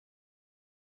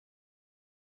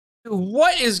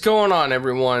What is going on,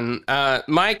 everyone?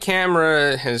 My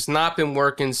camera has not been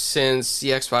working since the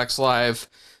Xbox Live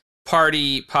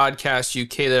Party Podcast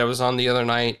UK that I was on the other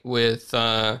night with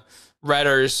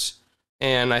Redders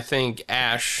and I think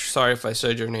Ash. Sorry if I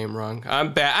said your name wrong.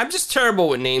 I'm bad. I'm just terrible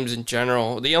with names in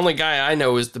general. The only guy I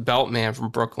know is the Belt Man from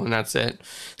Brooklyn. That's it.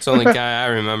 It's the only guy I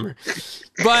remember.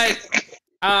 But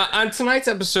on tonight's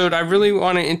episode, I really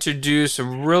want to introduce a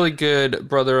really good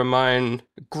brother of mine,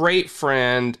 great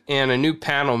friend, and a new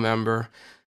panel member.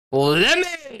 Lemon,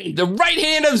 the right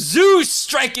hand of Zeus,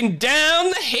 striking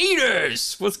down the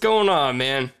haters. What's going on,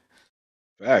 man?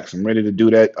 Facts. I'm ready to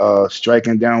do that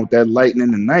striking down with that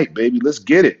lightning tonight, baby. Let's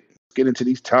get it. Let's get into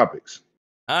these topics.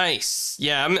 Nice.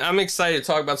 Yeah, I'm excited to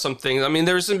talk about some things. I mean,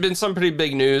 there's been some pretty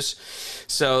big news,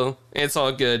 so it's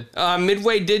all good.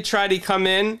 Midway did try to come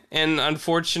in, and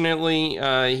unfortunately,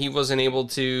 he wasn't able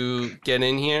to get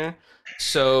in here,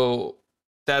 so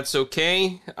that's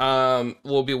okay.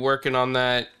 We'll be working on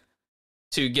that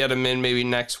to get him in maybe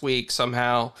next week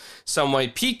somehow, some way.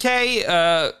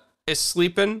 PK is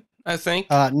sleeping, I think.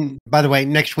 By the way,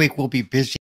 next week we'll be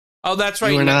busy. Oh, that's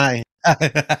right. You and I.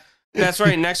 That's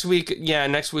right. Next week,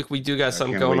 next week we do got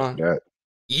something going on.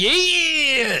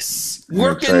 Yes,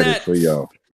 working that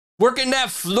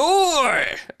floor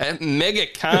at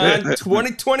MegaCon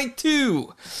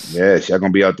 2022. Yes, y'all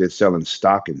gonna be out there selling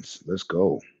stockings. Let's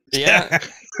go. Yeah,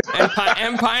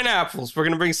 and pineapples. We're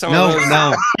gonna bring some of those.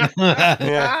 No.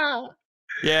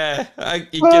 Yeah.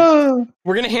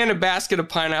 We're gonna hand a basket of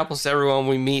pineapples to everyone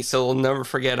we meet, so they'll never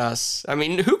forget us. I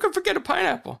mean, who can forget a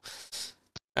pineapple?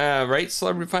 Right,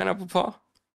 Celebrity Pineapple Paul?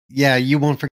 Yeah, you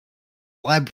won't forget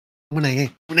when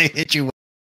I hit you.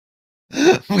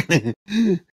 But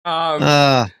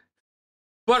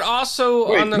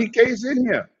also wait, on the PK's in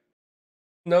here.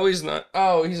 No, he's not.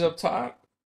 Oh, he's up top.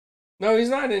 No, he's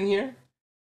not in here.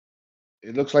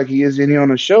 It looks like he is in here on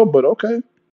the show, but okay.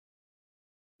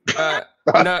 No.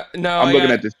 I'm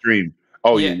looking at the stream.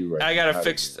 Oh yeah, you're right. I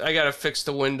gotta fix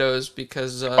the windows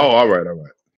because. All right.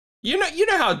 You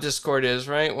know how Discord is,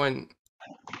 right? When.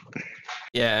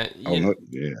 Yeah.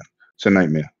 It's a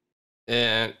nightmare.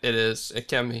 Yeah, it is. It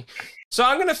can be. So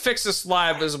I'm gonna fix this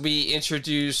live as we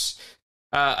introduce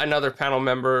another panel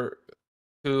member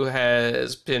who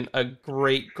has been a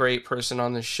great person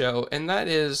on the show, and that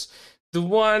is the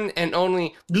one and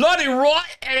only Bloody Roy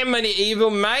Animated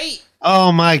Evil, mate.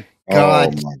 Oh my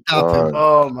God! Stop it.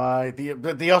 Oh my!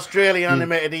 The Australian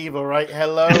animated evil, right?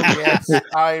 Hello, yes,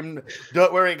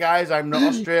 Don't worry, guys, I'm not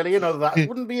Australian. Although that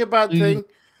wouldn't be a bad thing.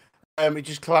 It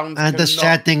just clowns. And the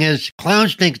sad thing is,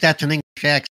 clowns think that's an English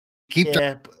accent.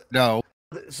 No.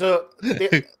 So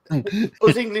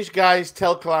us English guys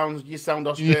tell clowns you sound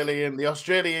Australian. The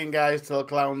Australian guys tell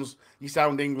clowns you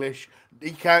sound English.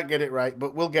 You can't get it right,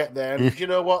 but we'll get there. And you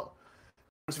know what?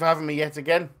 Thanks for having me yet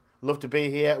again. Love to be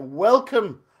here.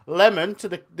 Welcome, Lemon, to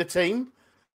the team.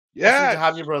 Yeah, awesome to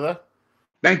have you, brother.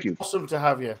 Thank you. Awesome to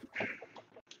have you.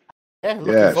 Yeah,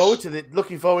 looking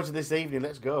forward to this evening.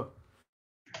 Let's go.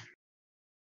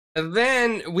 And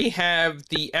then we have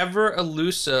the ever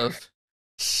elusive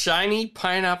shiny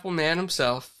pineapple man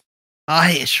himself.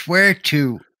 I swear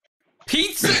to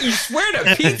pizza. You swear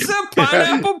to pizza,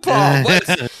 pineapple Paul.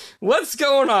 What's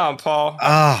going on, Paul?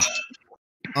 Oh,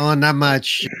 not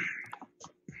much.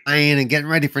 Playing and getting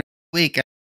ready for next week.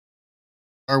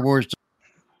 Star Wars.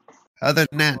 Other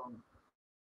than that,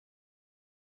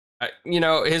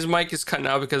 his mic is cutting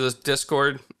out because it's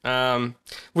Discord. Here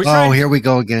we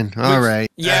go again. All right.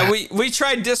 Yeah, we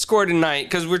tried Discord tonight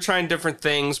because we're trying different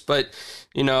things, but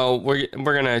we're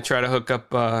gonna try to hook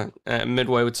up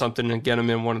Midway with something and get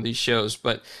him in one of these shows.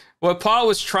 But what Paul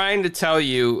was trying to tell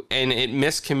you, and it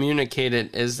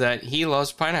miscommunicated, is that he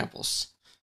loves pineapples.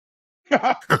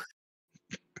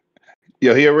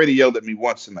 Yo, he already yelled at me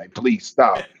once tonight. Please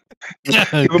stop. give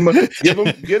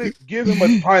him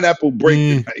a pineapple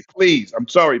break tonight, please. I'm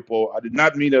sorry, Paul. I did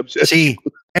not mean to upset. See,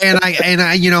 and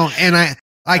I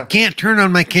can't turn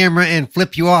on my camera and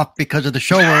flip you off because of the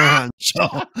show we're on. So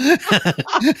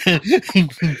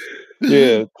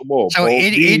yeah, come on. So Paul,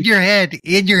 in your head,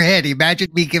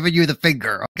 imagine me giving you the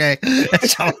finger. Okay.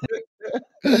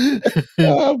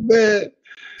 Oh man.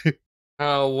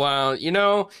 Oh wow!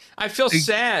 I feel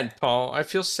sad, Paul. I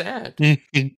feel sad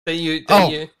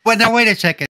But now wait a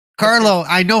second, Carlo.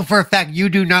 I know for a fact you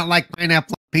do not like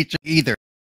pineapple pizza either.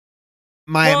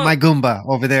 My Goomba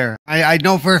over there. I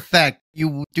know for a fact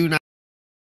you do not.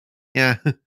 Yeah.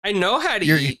 I know how to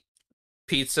eat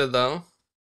pizza though.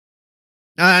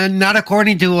 Not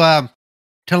according to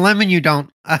Lemon. You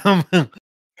don't.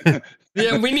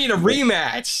 Yeah, we need a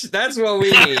rematch. That's what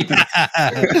we need.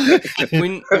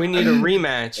 we need a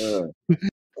rematch.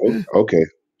 Okay,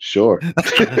 sure.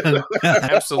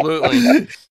 Absolutely.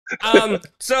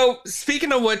 So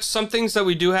speaking of which, some things that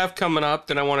we do have coming up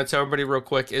that I want to tell everybody real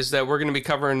quick is that we're going to be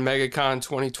covering MegaCon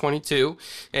 2022.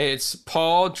 It's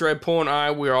Paul, Dreadpool, and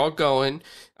I. We're all going.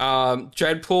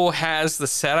 Dreadpool has the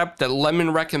setup that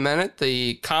Lemon recommended,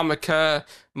 the Comica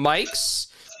mics.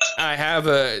 I have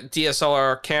a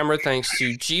DSLR camera thanks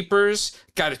to Jeepers.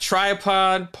 Got a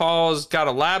tripod. Paul's got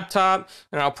a laptop,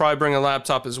 and I'll probably bring a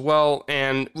laptop as well.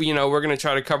 And, you know, we're going to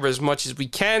try to cover as much as we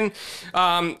can.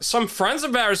 Some friends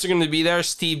of ours are going to be there.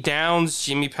 Steve Downs,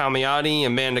 Jimmy Palmiotti,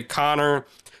 Amanda Connor,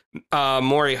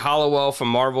 Maury Hollowell from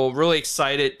Marvel. Really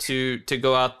excited to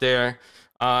go out there.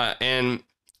 And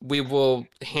we will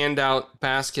hand out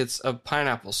baskets of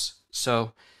pineapples.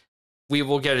 So we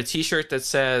will get a t-shirt that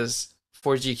says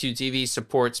 4GQ TV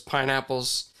supports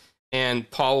pineapples, and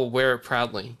Paul will wear it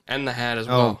proudly, and the hat as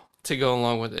well to go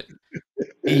along with it.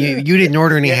 You didn't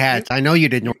order any hats. I know you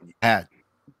didn't order a hat.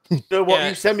 So what?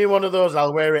 You send me one of those,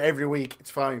 I'll wear it every week.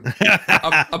 It's fine.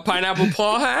 a pineapple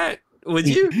Paul hat? Would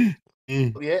you?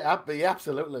 Yeah,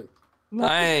 absolutely.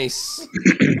 Nice.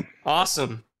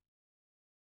 Awesome.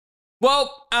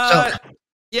 Well,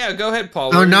 yeah, go ahead,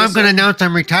 Paul. Oh, now I'm going to announce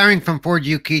I'm retiring from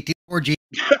 4G.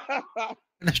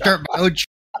 I'm going to start my own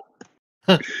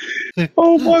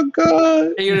Oh my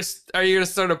God. Are you gonna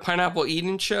start a pineapple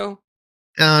eating show?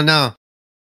 Oh, no.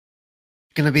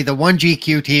 It's going to be the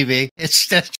 1GQ TV. It's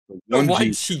just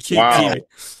 1GQ. Wow.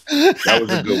 That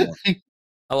was a good one.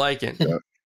 I like it. Yeah.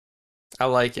 I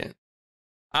like it.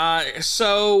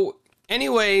 So,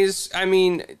 anyways, I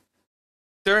mean,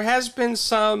 there has been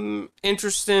some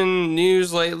interesting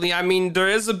news lately. I mean, there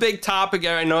is a big topic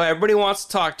I know everybody wants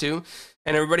to talk to,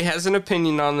 and everybody has an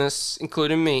opinion on this,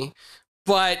 including me.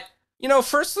 But, you know,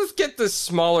 first let's get the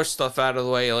smaller stuff out of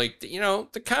the way, like, you know,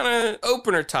 the kind of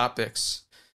opener topics.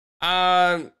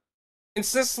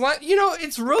 It's this, you know,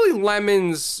 it's really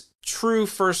Lemon's true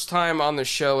first time on the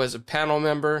show as a panel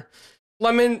member.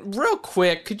 Lemon, real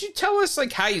quick, could you tell us,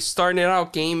 like, how you started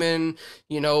out gaming?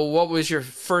 You know, what was your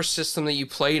first system that you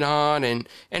played on? And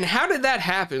how did that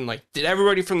happen? Like, did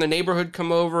everybody from the neighborhood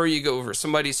come over? You go over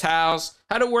somebody's house?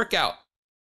 How'd it work out?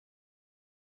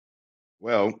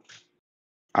 Well,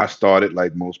 I started,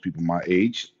 like most people my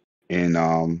age, in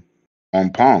on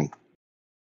Pong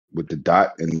with the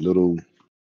dot and little,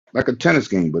 like a tennis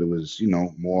game, but it was, you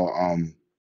know, more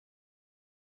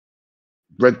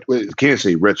can't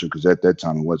say retro because at that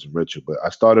time it wasn't retro, but I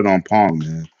started on Pong,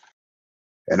 man.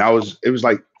 And it was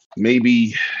like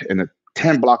maybe in a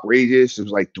 10-block radius, it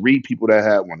was like 3 people that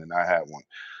had one, and I had one.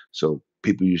 So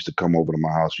people used to come over to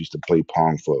my house. We used to play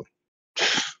Pong for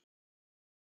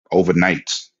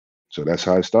overnights. So that's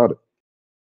how I started.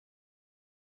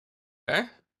 Okay.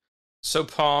 So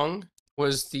Pong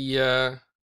was your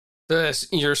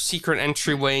secret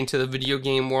entryway into the video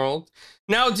game world.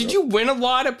 Now, did you win a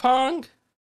lot at Pong?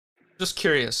 Just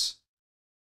curious.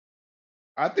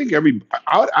 I think I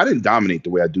didn't dominate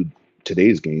the way I do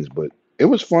today's games, but it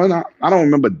was fun. I don't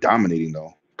remember dominating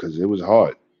though, because it was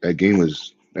hard. That game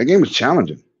was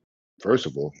challenging. First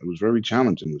of all, it was very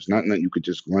challenging. It was nothing that you could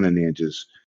just run in there and just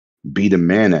beat a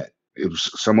man at. It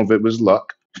was, some of it was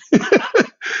luck.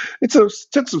 Took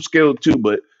some skill too,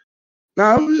 but no,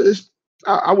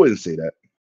 I wouldn't say that.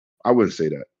 I wouldn't say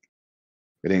that.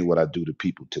 It ain't what I do to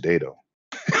people today, though.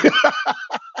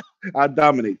 I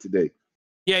dominate today.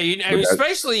 Yeah,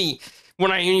 especially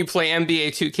when I hear you play NBA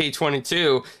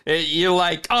 2K22, you're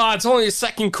like, oh, it's only the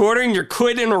second quarter and you're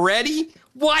quitting already?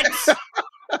 What?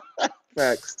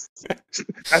 Facts.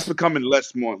 That's becoming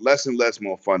less and less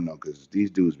more fun though, because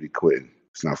these dudes be quitting.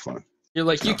 It's not fun. You're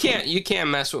like, you can't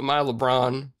mess with my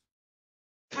LeBron.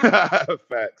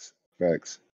 Facts.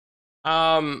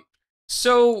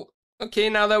 So okay,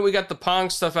 now that we got the Pong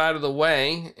stuff out of the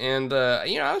way, and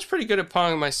you know, I was pretty good at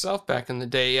Pong myself back in the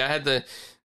day.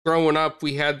 Growing up,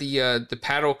 we had the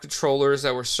paddle controllers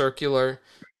that were circular,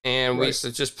 and we used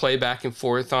to just play back and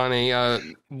forth on a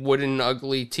wooden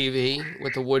ugly TV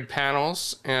with the wood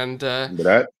panels. And remember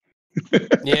that?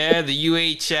 Yeah, the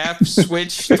UHF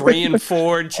switch 3 and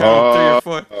 4, channel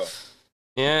 3 or 4.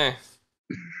 Yeah.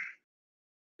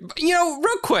 You know,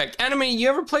 real quick, Anime, you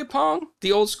ever play Pong?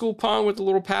 The old school Pong with the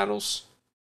little paddles?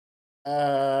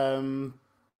 No,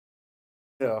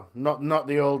 not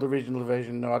the old original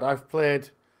version. No, I've played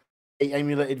the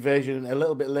emulated version a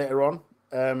little bit later on.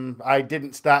 I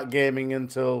didn't start gaming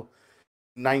until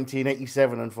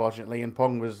 1987, unfortunately, and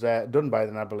Pong was done by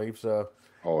then, I believe. So.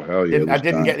 Oh hell yeah! I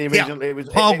didn't get the original. Yeah,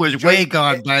 Pong was way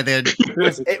gone by then.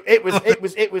 It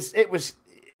was.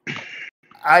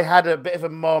 I had a bit of a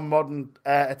more modern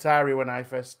Atari when I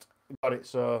first got it,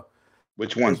 so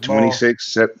Which one?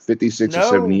 26, 56, or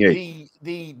 78?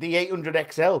 The 800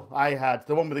 XL I had,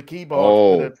 the one with the keyboard.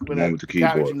 Oh, with the one with the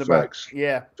cartridge keyboard. in the Facts. back.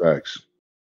 Yeah. Facts.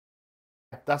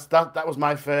 That was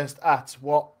my first at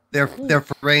what? They're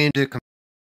foray into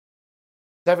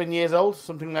 7 years old,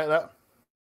 something like that.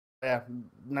 Yeah,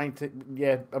 90.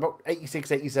 Yeah, about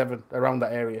 86, 87, around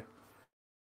that area.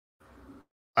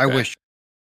 I wish.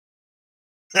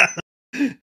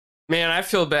 Man, I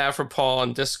feel bad for Paul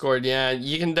on Discord. Yeah,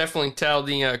 you can definitely tell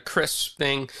the Crisp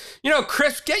thing.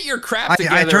 Crisp, get your crap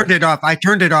together. I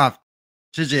turned it off.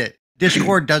 This is it.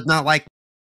 Discord does not like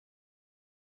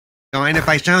me. And if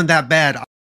I sound that bad, I'll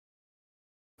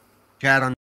chat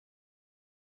on.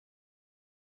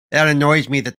 That annoys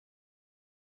me.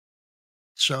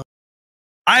 So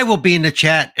I will be in the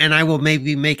chat, and I will maybe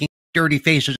be making dirty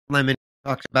faces when Lemon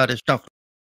talks about his stuff.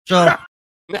 So.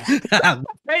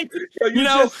 Hey,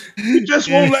 you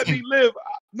just won't let me live.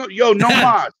 No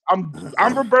mods.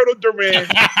 I'm Roberto Duran.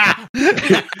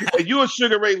 And you a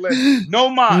Sugar Ray Leonard. No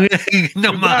mods.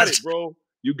 No you mods. Got it, bro.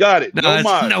 You got it. No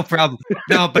mods. No problem.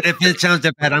 No, but if it sounds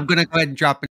that bad, I'm gonna go ahead and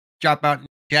drop out in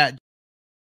the chat.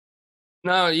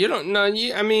 No, you don't. No,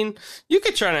 you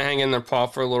could try to hang in there, Paul,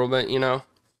 for a little bit.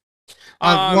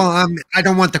 I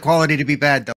don't want the quality to be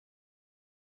bad though.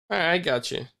 All right, I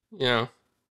got you.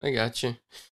 I got you.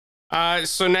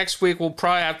 So next week we'll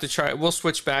probably have to try. We'll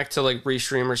switch back to like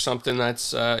Restream or something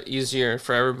that's easier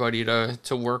for everybody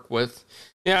to work with.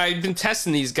 Yeah, I've been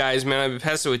testing these guys, man. I've been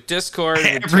testing with Discord.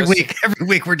 Every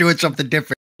week we're doing something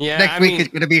different. Yeah, next week it's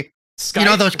going to be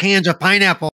Skype. Those cans of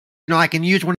pineapple. I can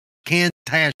use one of the cans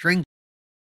to tie a string.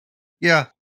 Yeah.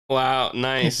 Wow,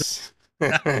 nice.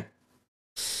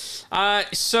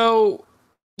 So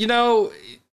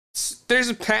there's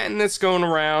a patent that's going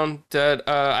around that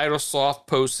Idlesoft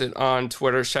posted on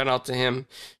Twitter. Shout out to him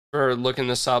for looking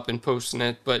this up and posting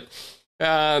it. But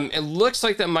it looks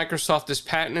like that Microsoft is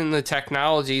patenting the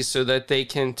technology so that they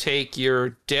can take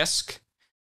your disk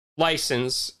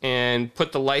license and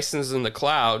put the license in the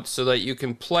cloud so that you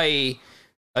can play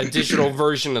a digital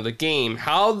version of the game.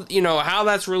 How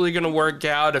that's really going to work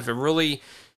out, if it really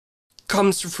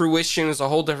comes to fruition, is a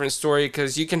whole different story,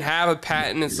 because you can have a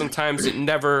patent and sometimes it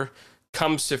never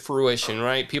comes to fruition,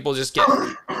 right?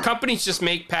 Companies just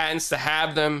make patents to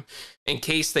have them in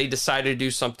case they decide to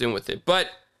do something with it. But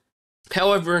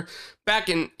however, back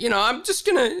in, I'm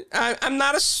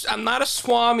not a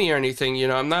Swami or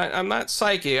anything, I'm not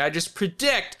psychic. I just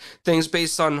predict things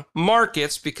based on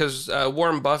markets, because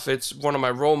Warren Buffett's one of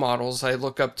my role models. I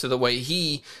look up to the way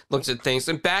he looks at things.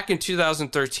 And back in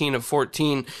 2013 and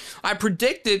 14, I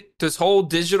predicted this whole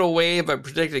digital wave. I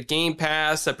predicted Game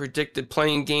Pass. I predicted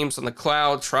playing games on the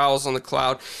cloud, trials on the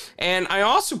cloud. And I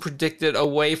also predicted a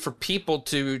way for people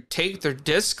to take their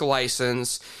disc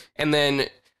license and then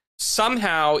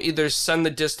somehow either send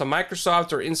the disk to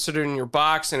Microsoft or insert it in your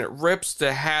box, and it rips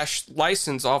the hash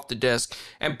license off the disk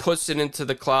and puts it into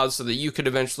the cloud so that you could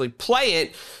eventually play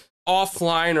it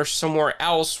offline or somewhere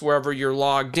else wherever you're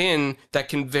logged in that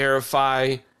can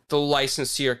verify the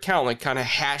license to your account, like kind of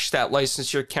hash that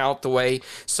license to your account the way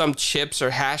some chips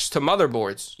are hashed to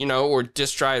motherboards, or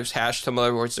disk drives hashed to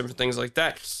motherboards, different things like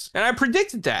that. And I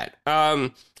predicted that.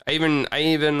 I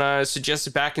even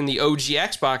suggested back in the OG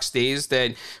Xbox days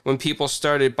that when people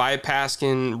started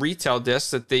bypassing retail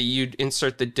discs, that you'd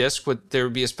insert the disc there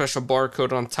would be a special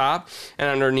barcode on top, and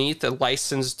underneath a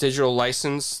digital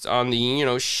license on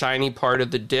the shiny part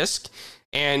of the disc,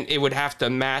 and it would have to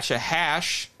match a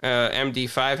hash,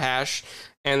 MD5 hash,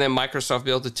 and then Microsoft would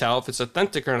be able to tell if it's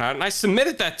authentic or not. And I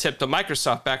submitted that tip to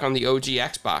Microsoft back on the OG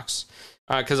Xbox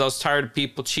because I was tired of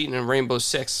people cheating in Rainbow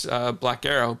Six Black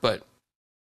Arrow, but.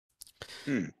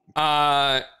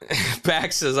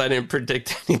 Bax says I didn't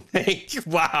predict anything.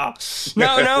 Wow.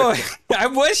 No. I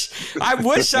wish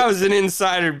I was an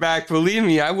insider, Back. Believe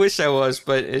me, I wish I was,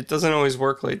 but it doesn't always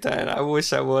work like that. I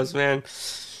wish I was, man.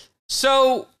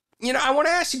 So, I want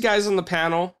to ask you guys on the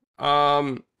panel,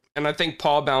 and I think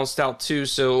Paul bounced out too,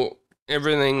 so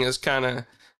everything is kind of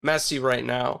messy right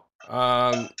now,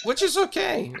 which is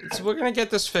okay. We're going to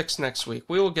get this fixed next week.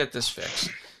 We will get this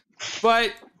fixed.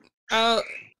 But,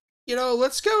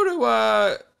 let's go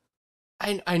to,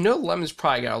 I know Lemon's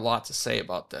probably got a lot to say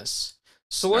about this.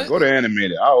 So go to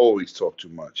Animated. I always talk too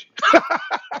much.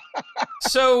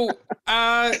 So,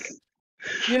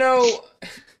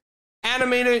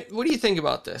 Animated, what do you think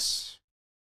about this?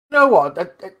 You know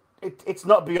what? It's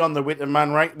not beyond the wit of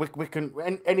man, right? We can,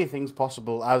 anything's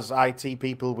possible. As IT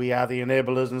people, we are the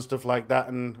enablers and stuff like that,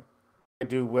 and I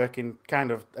do work in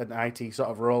kind of an IT sort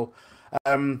of role.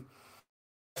 I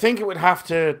think it would have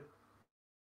to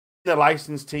the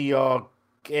license to your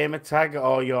gamer tag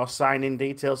or your sign-in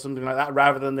details, something like that,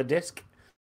 rather than the disc.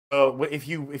 So if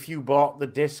you bought the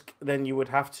disc, then you would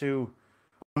have to.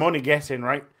 I'm only guessing,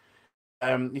 right?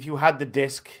 If you had the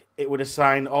disc, it would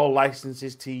assign all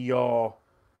licenses to your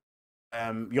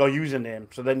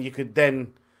username. So then you could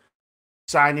then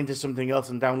sign into something else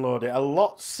and download it. A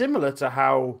lot similar to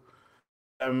how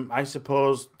I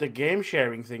suppose the game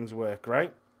sharing things work,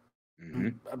 right?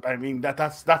 Mm-hmm. I mean that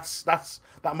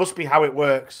must be how it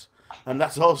works, and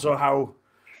that's also how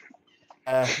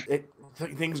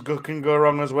things can go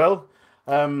wrong as well.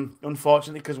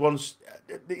 Unfortunately, because once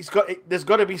there's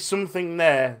got to be something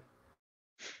there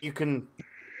you can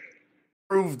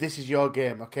prove this is your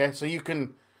game. Okay, so you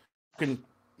can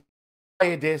buy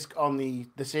a disc on the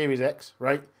Series X,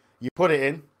 right? You put it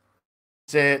in,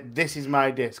 say this is my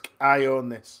disc, I own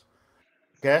this.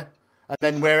 Okay, and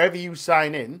then wherever you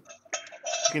sign in,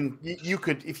 you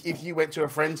could if you went to a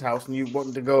friend's house and you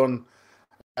wanted to go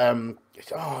and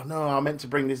oh no, I meant to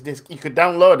bring this disc. You could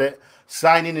download it,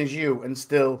 sign in as you, and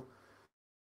still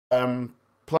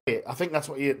play it. I think that's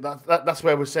what that's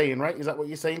where we're saying, right? Is that what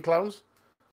you're saying, Clowns?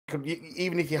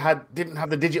 Even if you didn't have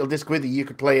the digital disc with you, you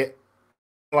could play it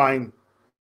online.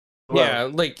 Well. Yeah,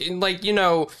 like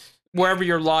wherever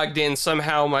you're logged in,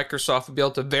 somehow Microsoft will be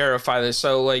able to verify this.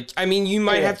 So, like, I mean, you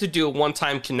might have to do a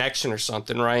one-time connection or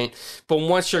something, right? But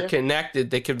once you're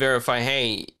connected, they could verify,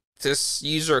 hey, this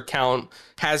user account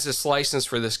has this license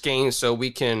for this game, so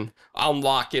we can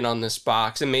unlock it on this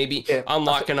box, and maybe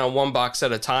unlock it on one box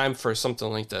at a time for something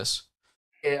like this.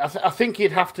 Yeah, I think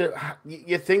you'd have to.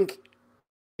 You think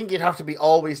you'd have to be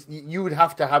always. You would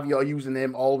have to have your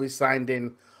username always signed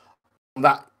in on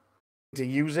that to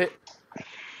use it.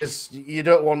 Because you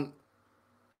don't want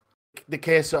the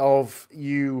case of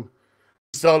you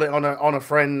install it on a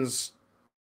friend's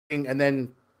thing and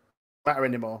then matter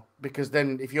anymore. Because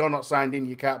then if you're not signed in,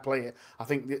 you can't play it. I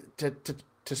think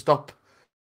to stop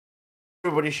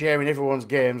everybody sharing everyone's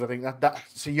games, I think that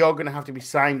so you're going to have to be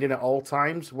signed in at all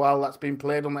times while that's being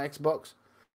played on the Xbox.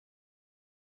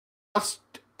 That's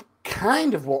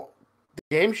kind of what the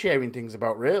game sharing thing's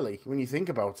about, really, when you think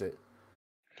about it.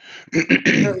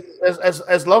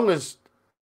 as long as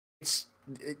it's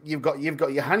you've got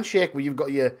your handshake, where you've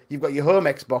got your home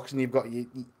Xbox, and you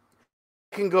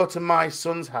can go to my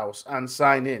son's house and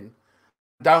sign in,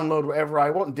 download whatever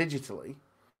I want digitally.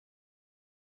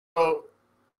 So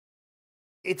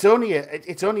it's only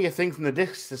a thing from the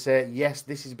discs to say yes,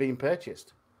 this is being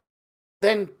purchased.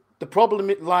 Then the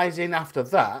problem it lies in after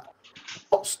that.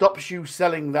 What stops you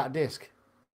selling that disc?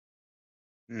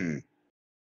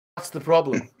 That's the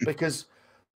problem, because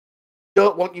they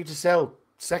don't want you to sell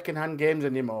secondhand games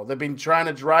anymore. They've been trying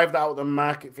to drive that out of the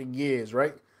market for years,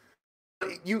 right?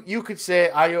 You could say,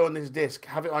 I own this disc,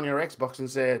 have it on your Xbox,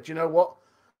 and say, do you know what?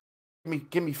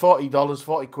 Give me $40,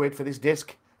 40 quid for this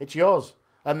disc. It's yours.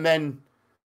 And then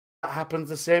that happens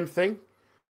the same thing.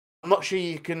 I'm not sure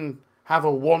you can have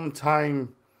a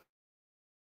one-time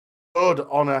code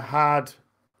on a hard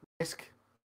disk,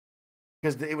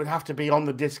 because it would have to be on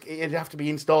the disc. It'd have to be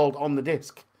installed on the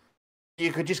disc.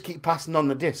 You could just keep passing on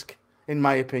the disc, in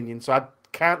my opinion. So I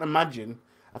can't imagine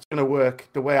that's going to work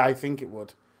the way I think it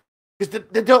would. Because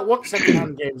they don't want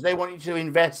second-hand games. They want you to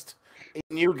invest in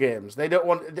new games. They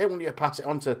want you to pass it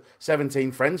on to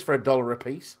 17 friends for $1 a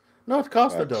piece. No, of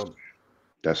course they don't.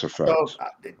 That's a fact. So,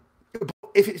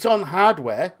 if it's on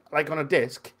hardware, like on a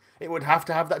disc, it would have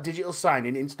to have that digital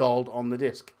sign-in installed on the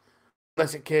disc.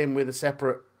 Unless it came with a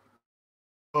separate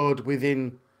code within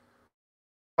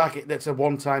the packet that's a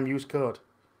one-time use code.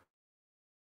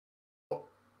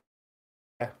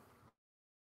 Yeah.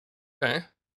 Okay.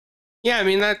 Yeah, I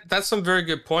mean that's some very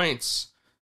good points.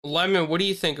 Lemon, what do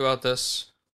you think about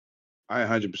this? I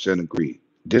 100% agree.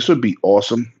 This would be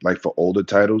awesome, like for older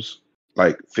titles,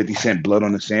 like 50 Cent Blood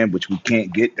on the Sand, which we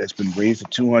can't get. That's been raised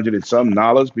to $200 and some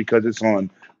because it's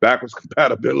on backwards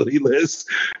compatibility lists.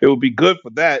 It would be good for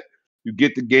that. You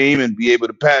get the game and be able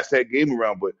to pass that game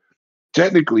around. But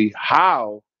technically,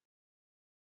 how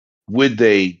would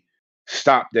they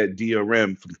stop that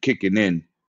DRM from kicking in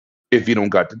if you don't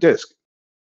got the disc?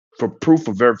 For proof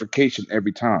of verification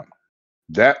every time.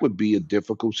 That would be a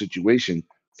difficult situation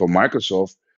for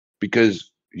Microsoft,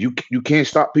 because you can't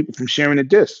stop people from sharing a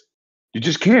disc. You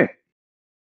just can't.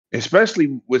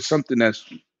 Especially with something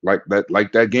that's like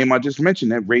that game I just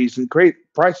mentioned that raised in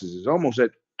prices. Is almost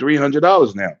at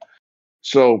 $300 now.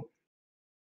 So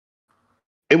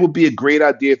it would be a great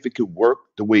idea if it could work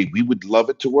the way we would love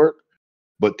it to work,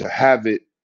 but to have it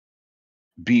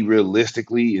be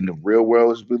realistically in the real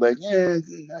world is be like, yeah,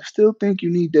 I still think you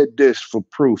need that disc for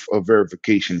proof of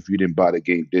verification if you didn't buy the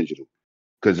game digital,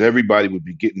 because everybody would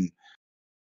be getting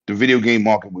the video game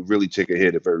market would really take a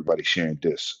hit if everybody's sharing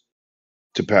discs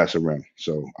to pass around.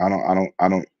 So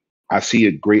I see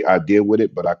a great idea with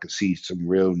it, but I could see some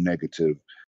real negative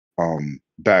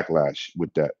backlash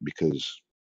with that because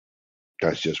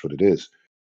that's just what it is.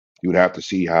 You would have to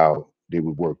see how they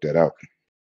would work that out.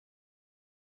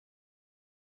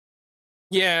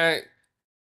 Yeah.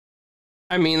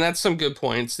 I mean, that's some good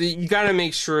points. You got to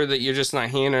make sure that you're just not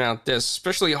handing out discs,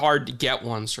 especially hard to get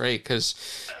ones, right? Because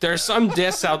there are some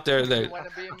discs out there that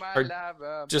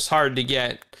are just hard to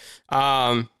get.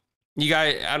 You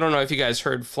guys, I don't know if you guys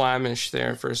heard Flamish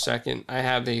there for a second. I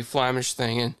have a Flamish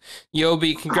thing. And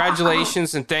Yobi,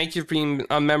 congratulations and thank you for being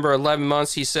a member 11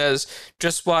 months. He says,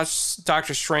 just watched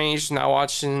Doctor Strange, now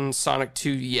watching Sonic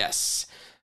 2. Yes.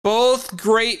 Both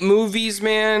great movies,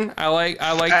 man. I like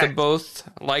them both.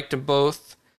 Liked them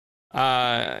both.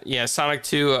 Yeah, Sonic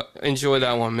 2, enjoy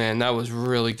that one, man. That was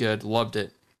really good. Loved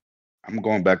it. I'm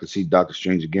going back to see Doctor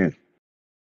Strange again.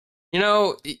 You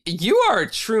know, you are a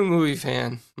true movie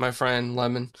fan, my friend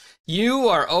Lemon. You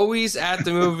are always at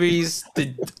the movies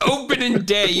the opening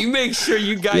day. You make sure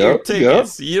you got your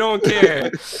tickets. Yep. You don't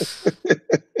care.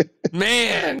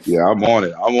 Man. Yeah, I'm on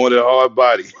it. I'm on it hard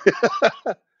body.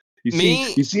 You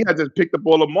see, I just picked up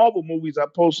all the Marvel movies I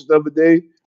posted the other day.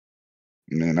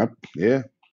 Man,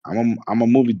 I'm a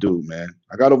movie dude, man.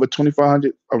 I got over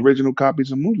 2,500 original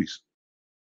copies of movies.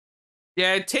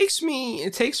 Yeah, it takes me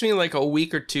like a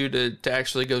week or two to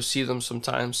actually go see them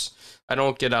sometimes. I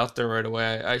don't get out there right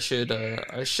away. I should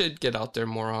get out there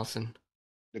more often.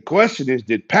 The question is,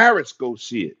 did Paris go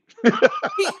see it?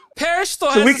 Paris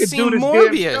still hasn't seen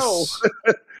Morbius.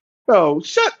 No,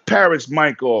 shut Paris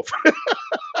mic off.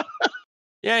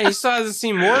 Yeah, he still hasn't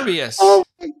seen Morbius. Oh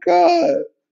my god.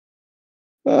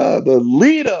 The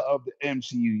leader of the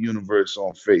MCU universe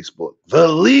on Facebook. The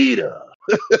leader.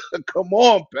 Come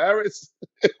on, Paris.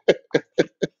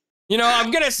 You know, I'm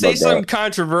going to say something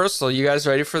controversial. You guys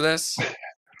ready for this?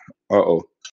 Uh-oh.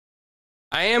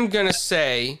 I am going to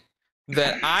say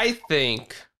that I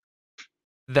think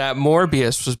that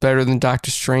Morbius was better than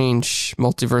Doctor Strange,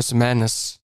 Multiverse of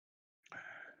Madness.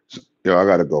 Yo, I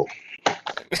got to go.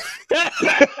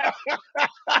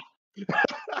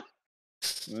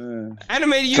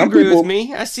 Animated, you agree with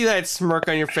me. I see that smirk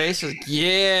on your face. Like,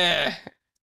 yeah.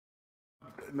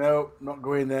 No, not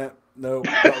going there. No,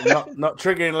 not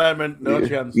triggering Lemon. No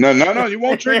chance. No, you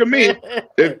won't trigger me.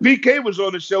 If PK was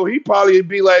on the show, he'd probably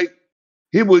be like,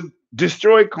 he would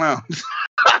destroy clowns.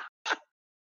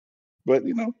 But,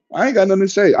 you know, I ain't got nothing to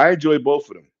say. I enjoy both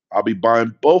of them. I'll be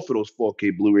buying both of those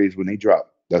 4K Blu-rays when they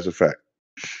drop. That's a fact.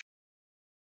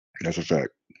 That's a fact.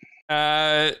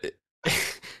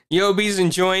 Yobi's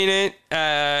enjoying it.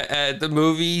 At the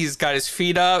movie, he's got his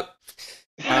feet up.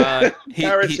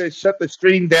 Paris said, "Shut the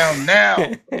stream down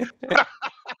now."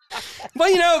 Well,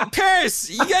 you know,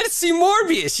 Paris, you got to see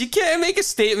Morbius. You can't make a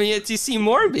statement yet to see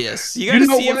Morbius. You got to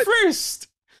see it first.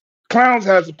 Clowns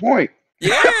has a point.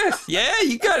 Yeah,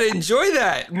 you got to enjoy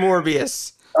that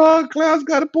Morbius. Oh, Clowns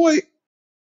got a point.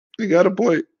 He got a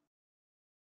point.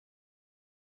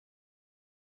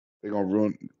 They're gonna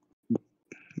ruin.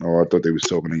 Oh, I thought they was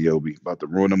talking to Yobi about to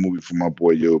ruin the movie for my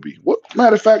boy Yobi. What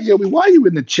matter of fact, Yobi, why are you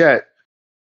in the chat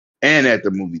and at the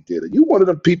movie theater? You one of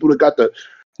the people that got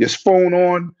your phone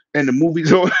on and the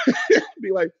movie's on.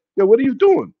 Be like, yo, what are you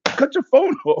doing? Cut your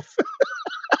phone off.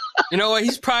 You know what?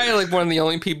 He's probably like one of the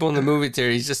only people in the movie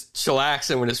theater. He's just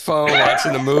chillaxing with his phone,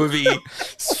 watching the movie,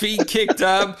 his feet kicked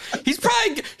up. He's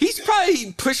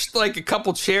probably pushed like a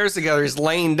couple chairs together. He's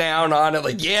laying down on it,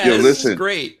 like, yeah, this is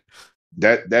great.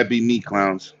 That be me,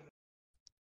 Clowns.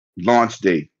 Launch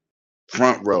day,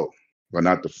 front row. Well,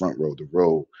 not the front row, the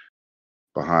row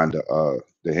behind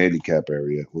the handicap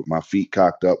area with my feet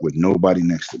cocked up with nobody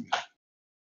next to me.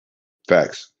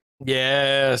 Facts.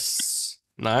 Yes.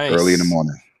 Nice. Early in the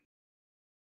morning.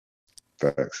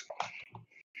 Facts.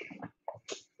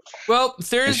 Well,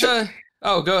 there's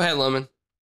oh, go ahead, Lemon.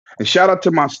 And shout out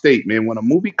to my state, man. When a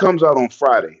movie comes out on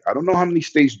Friday, I don't know how many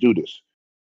states do this,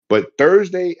 but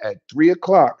Thursday at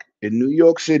 3:00 in New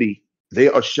York City, they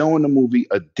are showing the movie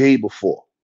a day before.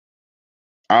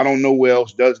 I don't know where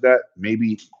else does that.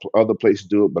 Maybe other places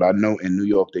do it, but I know in New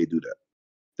York they do that.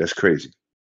 That's crazy.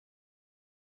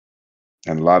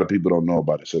 And a lot of people don't know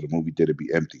about it, so the movie theater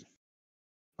be empty.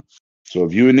 So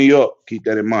if you're in New York, keep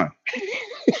that in mind.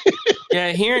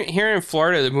 Yeah, here in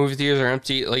Florida, the movie theaters are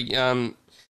empty. Like,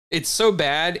 it's so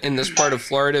bad in this part of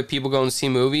Florida, people go and see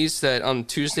movies that on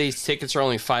Tuesdays tickets are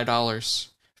only $5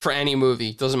 for any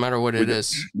movie. Doesn't matter what it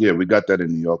is. Yeah, we got that in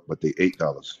New York, but they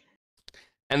 $8.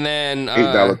 And then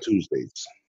 $8 Tuesdays.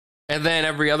 And then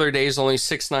every other day is only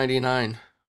 $6.99.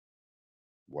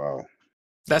 Wow.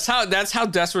 That's how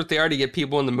desperate they are to get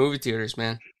people in the movie theaters,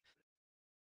 man.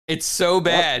 It's so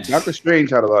bad. Doctor Strange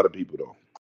had a lot of people though.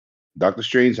 Doctor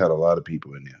Strange had a lot of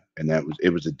people in there, and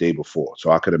it was the day before,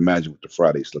 so I could imagine what the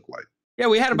Fridays look like. Yeah,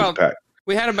 we had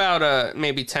about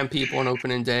maybe 10 people on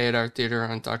opening day at our theater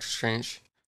on Doctor Strange.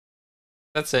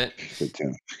 That's it.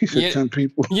 He said 10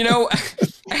 people. You know,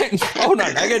 hold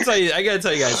on. I gotta tell you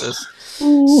guys this.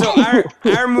 So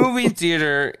our movie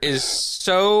theater is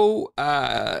so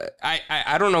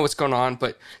I don't know what's going on,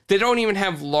 but they don't even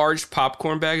have large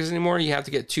popcorn bags anymore. You have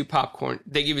to get 2 popcorn.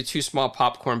 They give you 2 small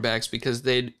popcorn bags because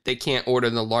they can't order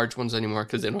the large ones anymore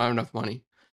because they don't have enough money.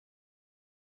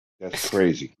 That's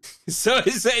crazy. So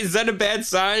is that a bad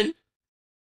sign?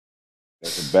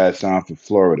 That's a bad sign for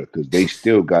Florida because they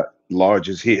still got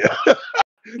larges here.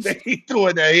 They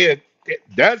doing that here.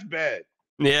 That's bad.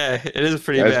 Yeah, it is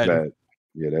pretty bad. That's bad.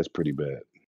 Yeah, that's pretty bad.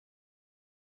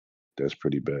 That's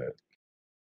pretty bad.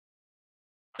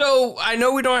 So I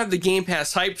know we don't have the Game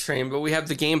Pass hype train, but we have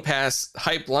the Game Pass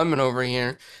hype lemon over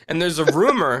here. And there's a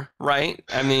rumor, right?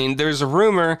 I mean, there's a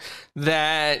rumor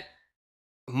that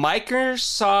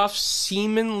Microsoft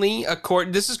seemingly,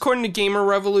 this is according to Gamer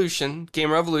Revolution,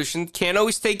 can't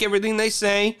always take everything they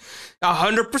say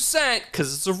 100%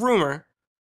 because it's a rumor,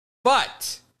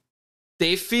 but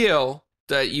they feel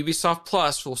that Ubisoft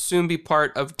Plus will soon be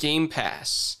part of Game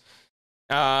Pass.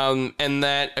 And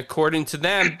that according to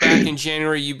them, back in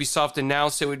January, Ubisoft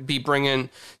announced it would be bringing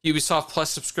Ubisoft Plus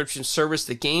subscription service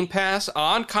to Game Pass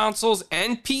on consoles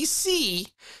and PC.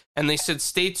 And they said,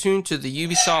 stay tuned to the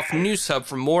Ubisoft News Hub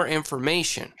for more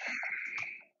information.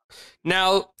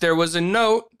 Now, there was a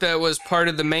note that was part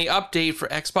of the May update for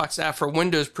Xbox App for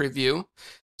Windows preview,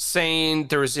 saying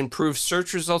there was improved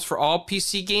search results for all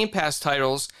PC Game Pass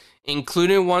titles,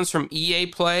 including ones from EA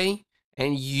Play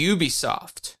and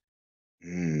Ubisoft.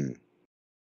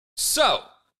 So,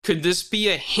 could this be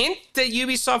a hint that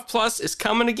Ubisoft Plus is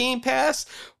coming to Game Pass?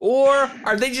 Or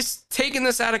are they just taking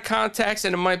this out of context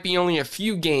and it might be only a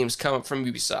few games coming from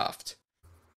Ubisoft?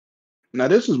 Now,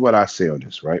 this is what I say on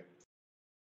this, right?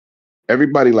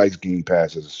 Everybody likes Game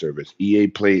Pass as a service. EA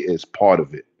Play is part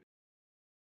of it.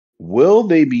 Will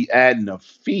they be adding a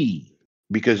fee?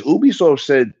 Because Ubisoft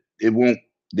said it won't.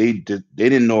 They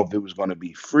didn't know if it was going to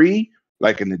be free,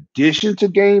 like in addition to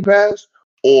Game Pass,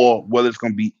 or whether it's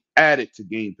going to be added to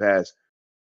Game Pass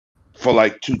for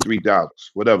like $2-3,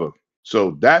 whatever.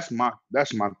 So that's my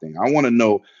thing. I want to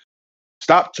know.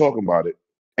 Stop talking about it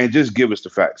and just give us the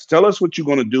facts. Tell us what you're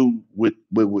going to do with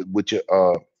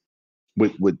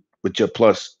your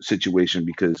Plus situation,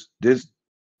 because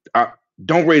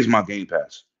don't raise my Game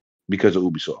Pass because of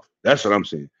Ubisoft. That's what I'm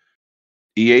saying.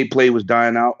 EA Play was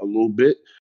dying out a little bit,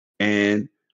 and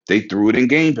they threw it in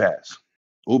Game Pass.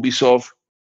 Ubisoft,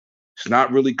 it's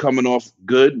not really coming off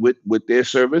good with their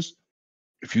service.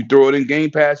 If you throw it in Game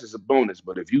Pass, it's a bonus.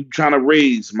 But if you're trying to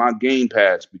raise my Game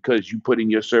Pass because you put in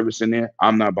your service in there,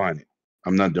 I'm not buying it.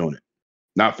 I'm not doing it.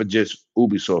 Not for just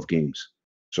Ubisoft games.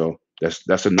 So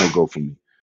that's a no-go for me.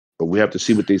 But we have to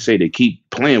see what they say. They keep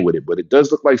playing with it, but it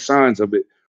does look like signs of it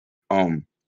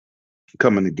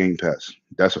coming to Game Pass.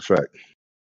 That's a fact.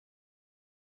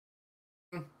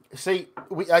 See,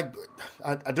 I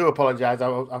do apologize.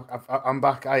 I'm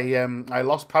back. I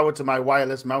lost power to my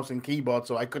wireless mouse and keyboard,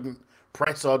 so I couldn't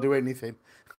press or do anything.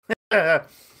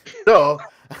 So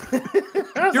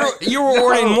you were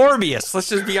ordering Morbius. Let's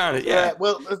just be honest. Yeah.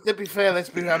 Well, to be fair,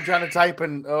 I'm trying to type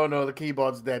and oh no, the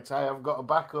keyboard's dead. So I've got a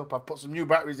backup. I've put some new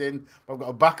batteries in. I've got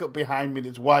a backup behind me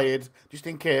that's wired just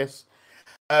in case.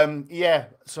 Yeah.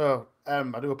 So I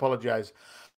do apologize.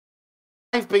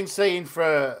 I've been saying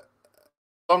for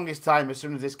longest time, as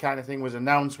soon as this kind of thing was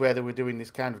announced, where they were doing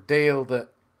this kind of deal, that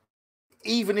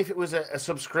even if it was a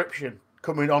subscription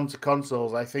coming onto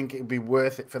consoles, I think it would be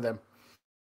worth it for them.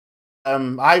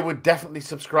 I would definitely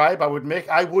subscribe. I would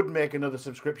make another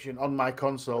subscription on my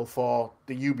console for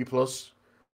the Ubi Plus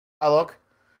catalog.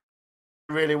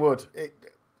 I really would.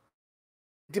 It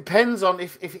depends on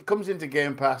if it comes into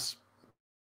Game Pass.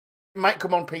 It might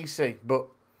come on PC, but I'm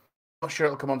not sure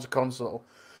it'll come onto console.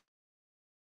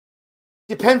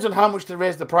 Depends on how much they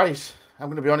raise the price. I'm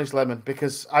going to be honest, Lemon,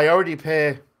 because I already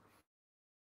pay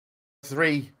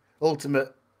 3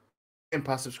 Ultimate Game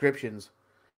Pass subscriptions.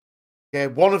 Okay,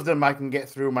 one of them I can get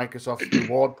through Microsoft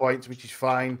reward points, which is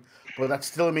fine, but that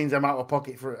still means I'm out of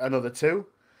pocket for another 2.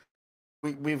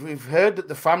 We've heard that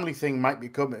the family thing might be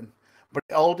coming, but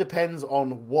it all depends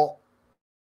on what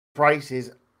price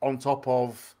is on top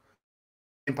of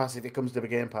Game Pass if it comes to the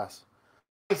Game Pass.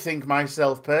 I think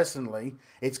myself personally,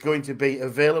 it's going to be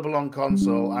available on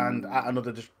console and at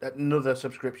another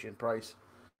subscription price.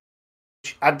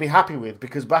 which I'd be happy with,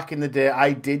 because back in the day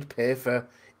I did pay for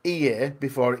EA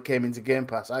before it came into Game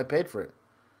Pass. I paid for it.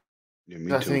 Yeah,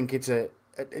 me I too. think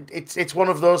it's one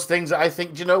of those things that I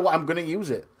think, do you know what, I'm going to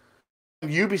use it.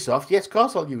 Ubisoft, yes, of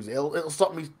course I'll use it. It'll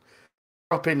stop me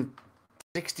dropping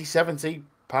 60, 70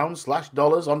 pounds /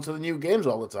 dollars onto the new games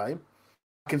all the time.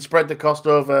 I can spread the cost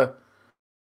over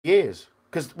years,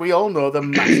 because we all know they're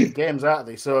massive games, aren't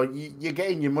they? So you're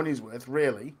getting your money's worth,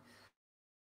 really,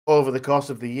 over the course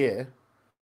of the year.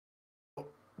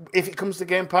 If it comes to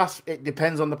Game Pass, it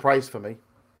depends on the price for me.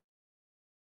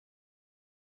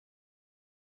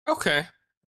 Okay.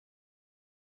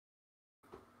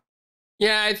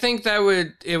 Yeah, I think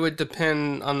it would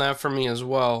depend on that for me as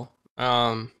well.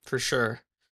 For sure.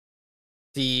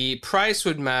 The price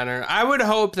would matter. I would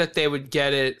hope that they would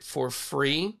get it for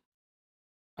free.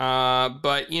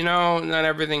 But not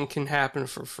everything can happen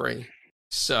for free.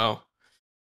 So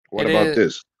what about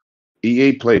this?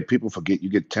 EA Play, people forget you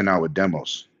get 10-hour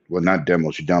demos. Well, not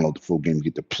demos, you download the full game, you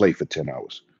get to play for 10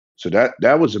 hours. So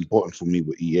that was important for me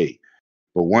with EA.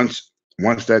 But once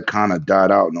that kind of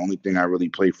died out, and the only thing I really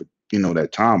played for,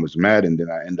 that time was Madden, then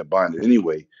I ended up buying it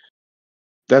anyway.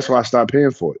 That's why I stopped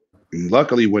paying for it. And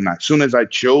luckily, as soon as I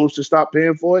chose to stop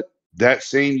paying for it, that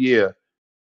same year,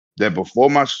 that before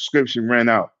my subscription ran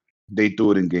out, they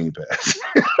threw it in Game Pass.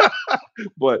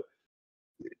 But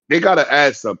they got to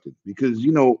add something, because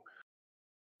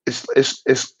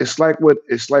it's like with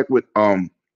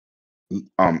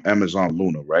Amazon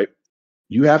Luna, right?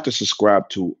 You have to subscribe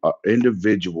to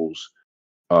individuals'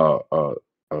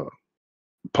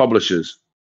 publishers'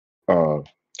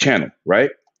 channel,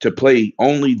 right, to play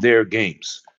only their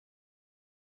games.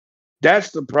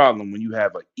 That's the problem when you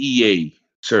have an EA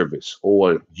service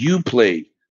or Uplay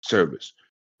service,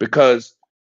 because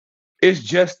it's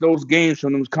just those games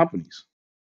from those companies.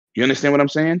 You understand what I'm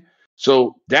saying?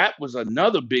 So that was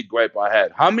another big gripe I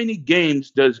had. How many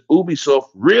games does Ubisoft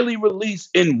really release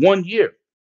in 1 year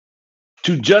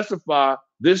to justify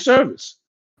this service?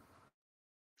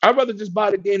 I'd rather just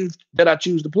buy the games that I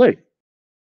choose to play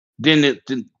than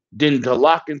to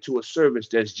lock into a service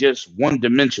that's just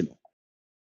one-dimensional.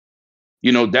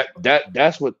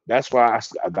 That's why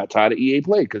I got tired of EA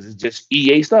Play, because it's just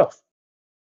EA stuff.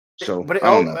 So, but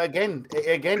again,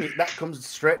 that comes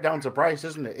straight down to price,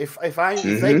 isn't it? If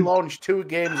they launch 2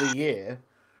 games a year,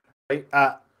 right,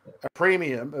 at a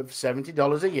premium of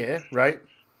 $70 a year, right?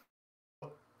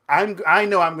 I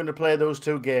know I'm going to play those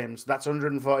 2 games. That's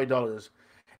 $140.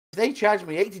 If they charge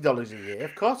me $80 a year,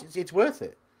 of course it's worth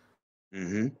it.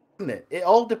 Isn't it? It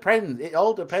all depends. It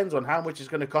all depends on how much it's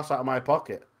going to cost out of my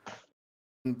pocket.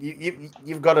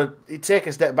 You've got to take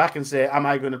a step back and say, am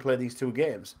I going to play these 2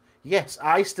 games? Yes,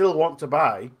 I still want to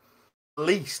buy at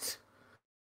least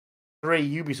 3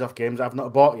 Ubisoft games I've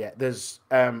not bought yet. There's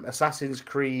Assassin's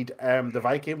Creed, the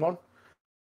Viking one.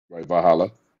 Right, Valhalla.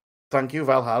 Thank you,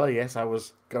 Valhalla. Yes, I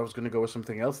was going to go with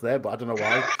something else there, but I don't know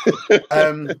why.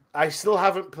 I still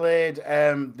haven't played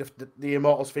the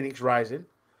Immortals Phoenix Rising.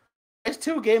 There's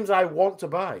 2 games I want to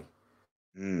buy.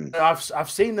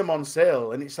 I've seen them on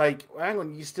sale, and it's like, hang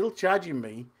on, you're still charging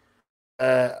me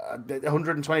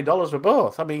 $120 for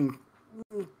both. I mean,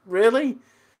 really?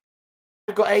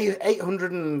 I've got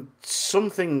 800 and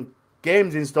something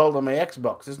games installed on my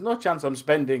Xbox. There's no chance I'm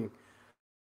spending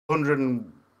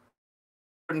 $120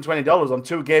 on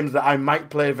 2 games that I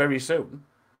might play very soon.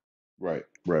 Right.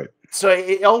 So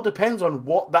it all depends on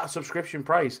what that subscription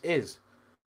price is,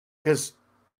 because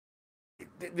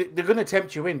they're going to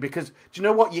tempt you in. Because do you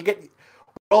know what? We're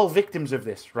all victims of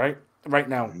this, right? Right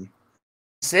now.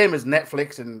 Same as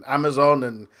Netflix and Amazon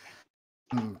and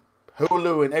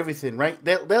Hulu and everything, right?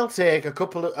 They'll take a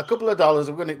couple of dollars.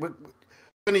 We're going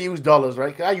to use dollars,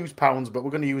 right? I use pounds, but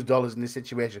we're going to use dollars in this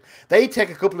situation. They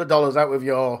take a couple of dollars out of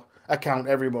your account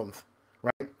every month,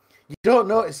 right? You don't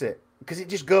notice it because it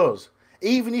just goes.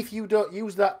 Even if you don't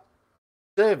use that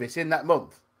service in that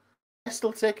month, they're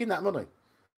still taking that money.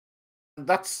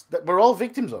 We're all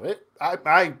victims of it.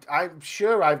 I'm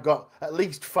sure I've got at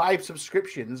least 5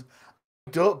 subscriptions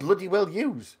I don't bloody well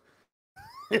use.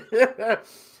 To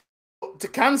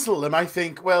cancel them, I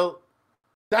think, well,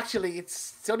 actually,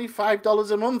 it's only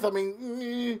 $5 a month. I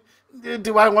mean,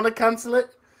 do I want to cancel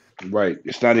it? Right.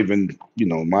 It's not even,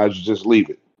 might as well just leave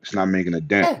it. It's not making a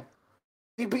dent.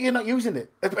 Yeah. But you're not using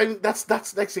it. I mean, that's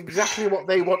exactly what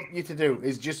they want you to do,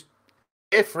 is just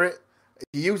pay for it. If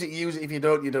you use it, you use it. If you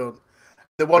don't, you don't.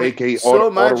 They want it so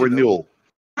marginal. Renewal.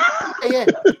 Yeah.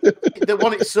 They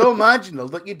want it so marginal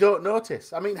that you don't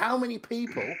notice. I mean, how many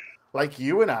people like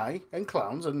you and I and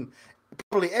Clowns and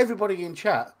probably everybody in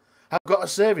chat have got a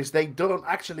service they don't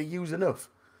actually use enough?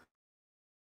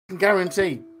 I can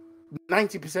guarantee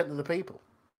 90% of the people.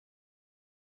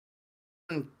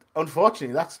 And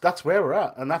unfortunately, that's where we're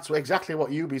at, and that's exactly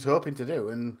what Ubi's hoping to do,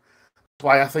 and that's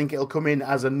why I think it'll come in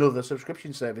as another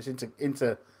subscription service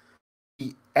into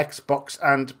the Xbox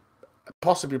and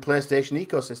possibly PlayStation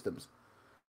ecosystems.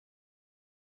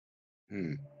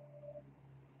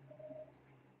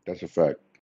 That's a fact.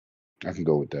 I can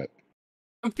go with that.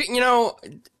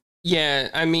 Yeah,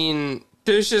 I mean,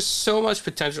 there's just so much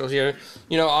potential here.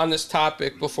 On this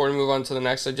topic, before we move on to the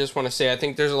next, I just want to say I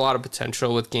think there's a lot of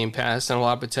potential with Game Pass and a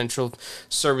lot of potential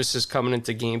services coming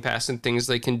into Game Pass and things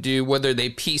they can do, whether they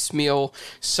piecemeal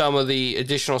some of the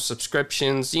additional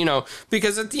subscriptions,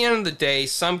 because at the end of the day,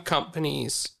 some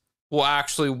companies will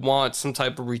actually want some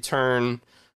type of return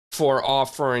for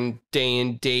offering day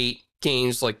and date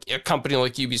games, like a company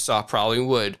like Ubisoft probably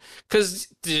would, because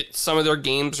some of their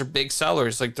games are big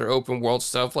sellers, like their open world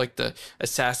stuff, like the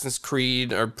Assassin's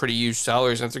Creed are pretty huge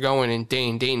sellers. And if they're going in day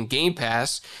and date in Game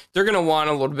Pass, they're going to want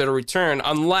a little bit of return,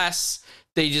 unless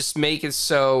they just make it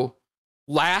so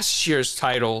last year's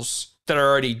titles that are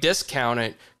already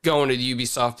discounted go into the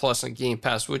Ubisoft Plus and Game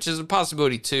Pass, which is a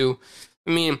possibility too. I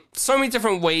mean, so many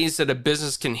different ways that a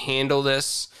business can handle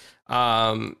this.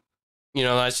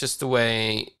 That's just the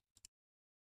way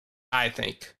I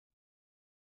think.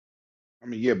 I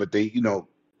mean, yeah, but they,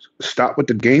 stop with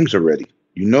the games already.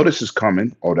 This is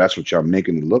coming. Oh, that's what y'all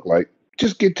making it look like.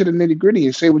 Just get to the nitty gritty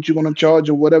and say what you're going to charge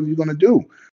or whatever you're going to do.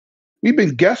 We've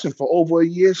been guessing for over a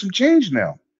year and some change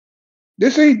now.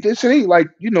 This ain't like,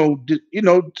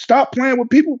 stop playing with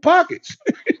people's pockets.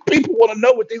 People want to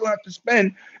know what they're going to have to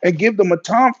spend and give them a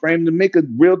time frame to make a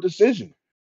real decision.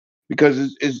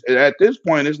 Because it's at this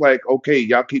point, it's like, okay,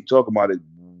 y'all keep talking about it.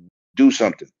 Do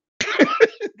something.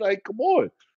 Like, come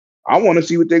on. I want to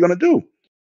see what they're going to do.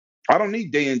 I don't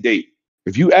need day and date.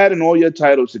 If you add in all your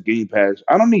titles to Game Pass,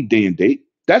 I don't need day and date.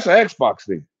 That's an Xbox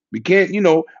thing. We can't,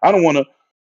 I don't want to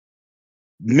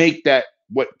make that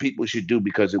what people should do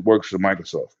because it works for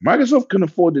Microsoft. Microsoft can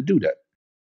afford to do that.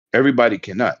 Everybody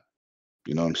cannot.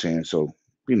 You know what I'm saying? So,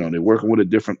 they're working with a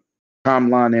different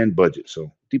timeline and budget. So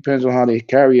it depends on how they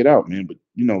carry it out, man. But,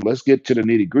 let's get to the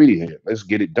nitty gritty here. Let's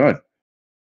get it done.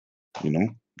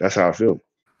 That's how I feel.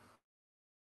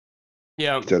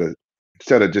 Yeah.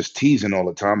 Instead of just teasing all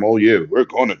the time. Oh yeah, we're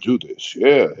gonna do this.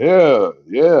 Yeah.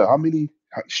 How many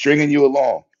stringing you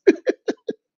along?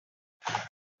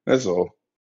 That's all.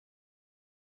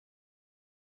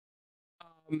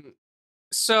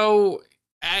 So,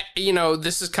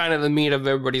 this is kind of the meat of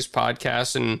everybody's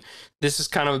podcast, and this is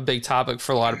kind of a big topic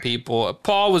for a lot of people.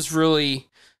 Paul was really,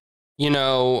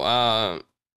 Paul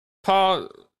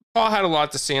had a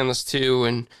lot to say on this too,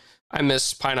 and I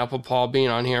miss Pineapple Paul being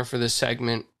on here for this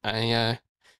segment. He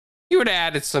would have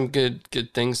added some good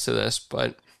things to this,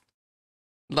 but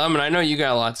Lemon, I know you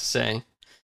got a lot to say.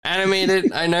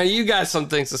 Animated, I know you got some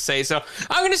things to say, so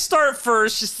I'm gonna start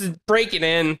first just to break it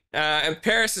in. And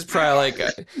Paris is probably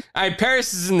like,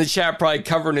 Paris is in the chat, probably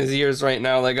covering his ears right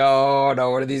now, like, oh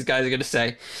no, what are these guys gonna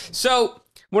say? So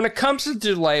when it comes to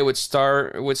delay with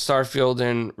Starfield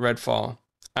and Redfall,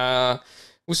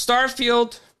 with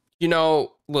Starfield,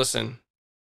 listen,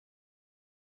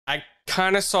 I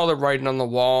kind of saw the writing on the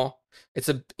wall. It's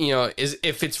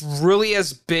if it's really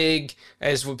as big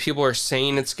as what people are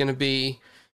saying it's going to be,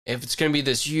 if it's going to be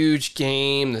this huge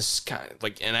game, this kind of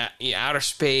like in outer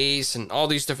space and all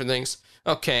these different things,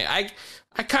 okay, I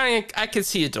could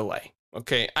see a delay.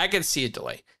 Okay, I could see a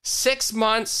delay. 6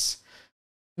 months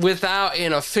without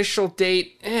an official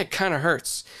date, it kind of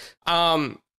hurts.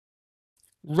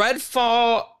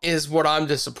 Redfall is what I'm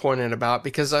disappointed about,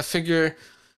 because I figure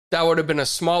that would have been a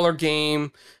smaller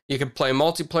game. You could play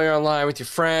multiplayer online with your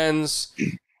friends.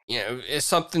 It's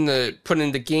something to put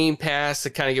into Game Pass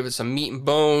to kind of give it some meat and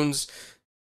bones.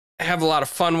 Have a lot of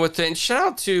fun with it. And shout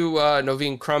out to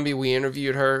Noveen Crumby. We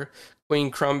interviewed her. Queen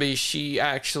Crumby. She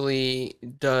actually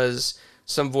does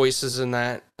some voices in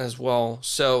that as well.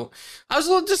 So I was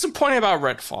a little disappointed about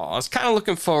Redfall. I was kind of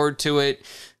looking forward to it.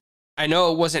 I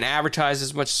know it wasn't advertised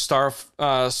as much Starfield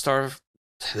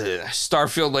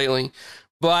lately,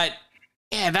 but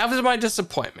yeah, that was my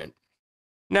disappointment.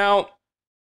 Now,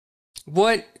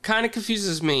 what kind of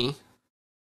confuses me,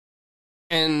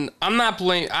 and I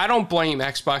don't blame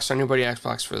Xbox or anybody at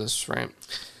Xbox for this, right?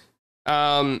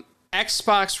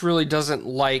 Xbox really doesn't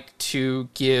like to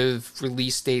give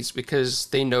release dates because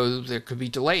they know there could be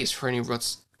delays for any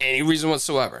reason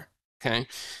whatsoever. Okay.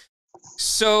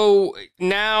 So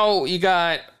now you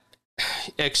got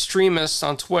extremists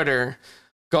on Twitter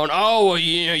going, oh, well,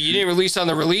 you didn't release on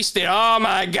the release date. Oh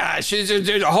my gosh,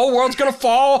 the whole world's gonna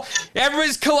fall.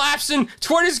 Everybody's collapsing.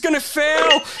 Twitter's gonna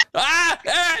fail.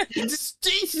 Just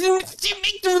make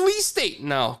the release date.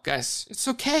 No, guys, it's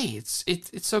okay. It's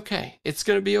okay. It's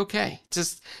gonna be okay.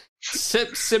 Just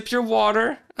sip your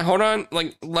water. Hold on,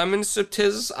 like lemon sipped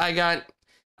his. I got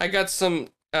some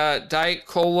Diet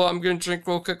Cola. I'm gonna drink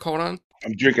real quick. Hold on.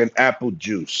 I'm drinking apple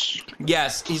juice.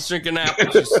 Yes, he's drinking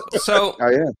apple juice. So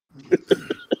I am.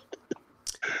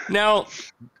 Now,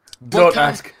 don't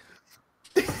ask.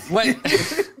 What?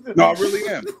 No, I really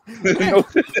am.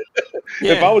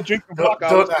 Yeah. If I was drinking vodka,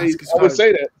 I would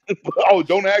say that. Oh,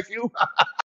 don't ask you?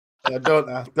 Don't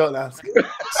ask. Don't ask.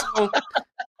 So,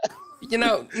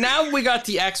 now we got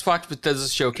the Xbox Bethesda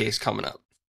showcase coming up.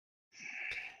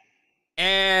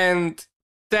 And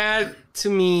that, to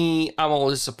me, I'm a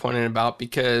little disappointed about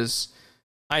because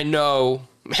I know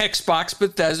Xbox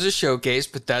Bethesda showcase,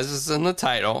 Bethesda's in the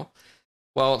title.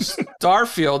 Well,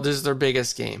 Starfield is their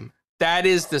biggest game. That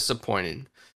is disappointing.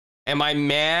 Am I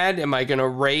mad? Am I going to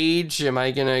rage? Am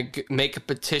I going to make a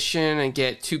petition and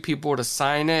get 2 people to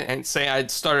sign it and say I'd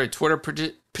start a Twitter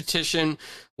petition?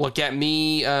 Look at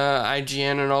me,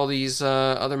 IGN, and all these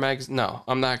other magazines. No,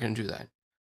 I'm not going to do that.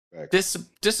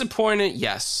 Disappointed,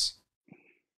 yes.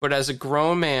 But as a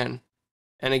grown man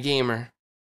and a gamer,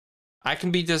 I can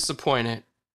be disappointed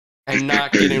and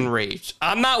not get enraged.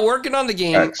 I'm not working on the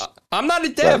game. I'm not a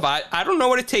dev. I don't know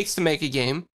what it takes to make a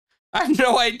game. I have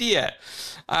no idea.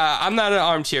 I'm not an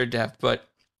armchair dev, but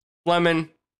Lemon,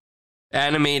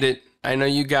 animate it. I know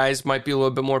you guys might be a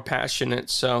little bit more passionate,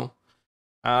 so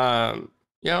let's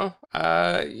go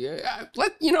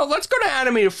to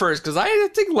animated first because I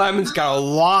think Lemon's got a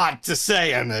lot to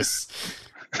say on this.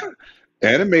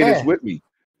 Animated's with me.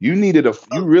 You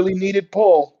really needed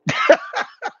Paul.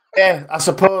 Yeah, I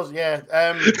suppose. Yeah.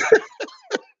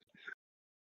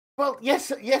 Well,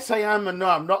 yes, I am, and no,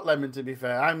 I'm not, Lemon. To be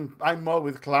fair, I'm more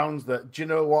with Clowns. That, do you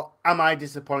know what? Am I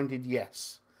disappointed?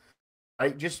 Yes.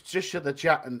 Right. Just shut the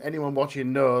chat, and anyone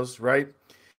watching knows. Right.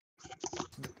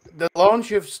 The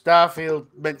launch of Starfield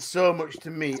meant so much to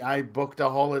me. I booked a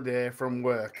holiday from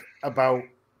work. As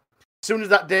soon as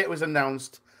that date was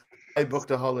announced, I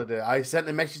booked a holiday. I sent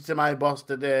a message to my boss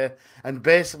today and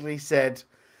basically said,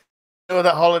 "You know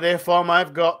that holiday form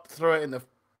I've got? Throw it in the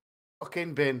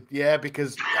fucking bin." Yeah,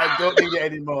 because I don't need it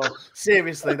anymore.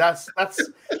 Seriously, that's. As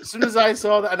soon as I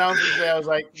saw that announcement today, I was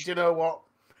like, "Do you know what?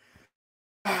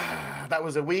 That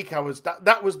was a week. That was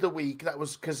the week. That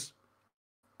was because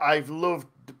I've loved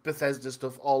Bethesda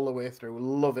stuff all the way through.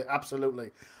 Love it,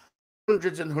 absolutely.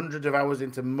 Hundreds and hundreds of hours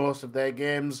into most of their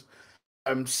games.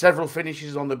 Several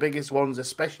finishes on the biggest ones,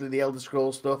 especially the Elder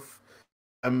Scrolls stuff.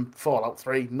 Fallout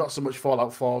 3, not so much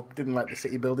Fallout 4. Didn't like the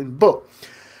city building, but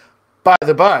by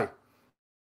the by, am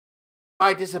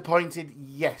I disappointed?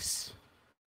 Yes.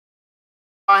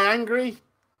 Am I angry?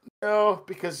 No,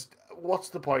 because what's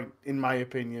the point, in my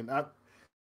opinion? The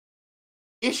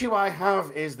issue I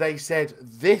have is they said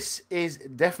this is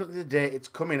definitely the day it's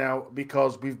coming out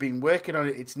because we've been working on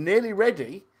it. It's nearly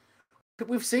ready.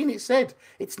 We've seen it said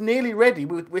it's nearly ready.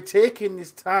 We're taking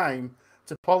this time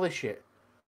to polish it.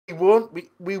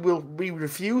 We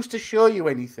refuse to show you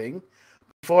anything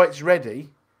before it's ready.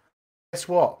 Guess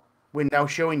what? We're now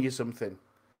showing you something.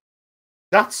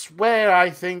 That's where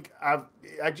I think I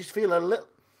just feel a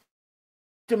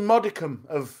modicum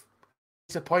of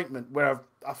disappointment where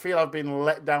I feel I've been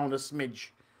let down a smidge.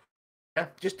 Yeah,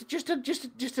 just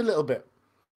a little bit.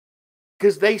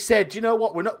 Because they said, you know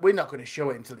what, we're not going to show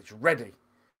it until it's ready.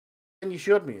 And you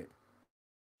showed me it.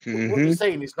 Mm-hmm. What are you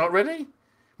saying? It's not ready?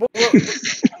 What's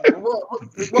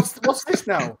this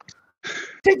now?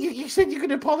 You said you're going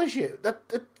to polish it.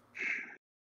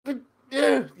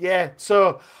 Yeah.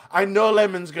 So I know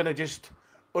Lemon's going to just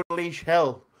unleash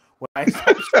hell when I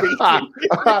start speaking.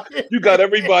 You got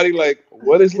everybody like,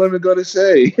 what is Lemon going to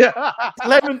say?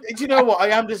 Lemon, do you know what? I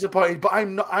am disappointed, but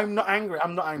I'm not angry.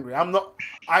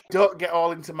 I don't get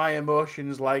all into my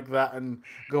emotions like that and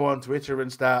go on Twitter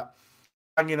and start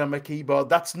banging on my keyboard.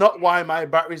 That's not why my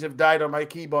batteries have died on my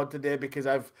keyboard today, because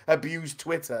I've abused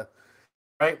Twitter.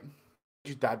 Right?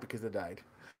 Just died because they died.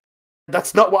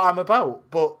 That's not what I'm about.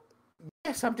 But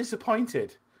yes, I'm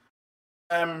disappointed.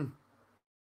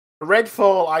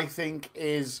 Redfall, I think,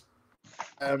 is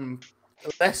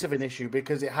less of an issue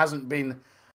because it hasn't been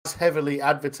as heavily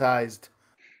advertised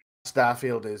as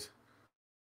Starfield is.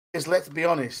 Because let's be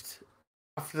honest,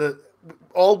 after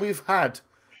all we've had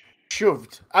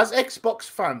shoved, as Xbox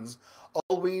fans,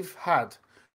 all we've had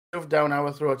shoved down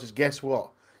our throats is, guess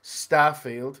what?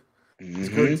 Starfield is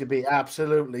going to be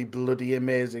absolutely bloody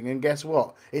amazing. And guess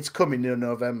what? It's coming in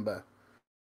November.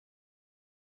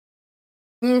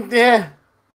 Yeah.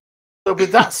 So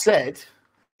with that said,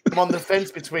 I'm on the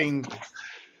fence between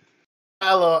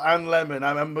Carlo and Lemon.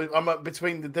 I'm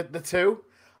between the two.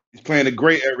 He's playing the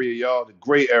gray area, y'all. The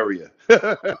gray area.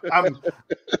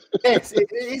 Yes, it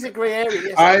is a grey area.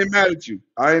 Yes, I ain't mad at you.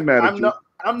 I ain't mad at you.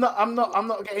 I'm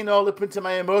not getting all up into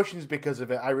my emotions because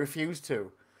of it. I refuse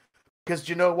to. Because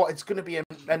you know what? It's going to be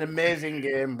an amazing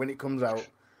game when it comes out.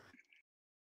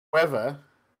 However,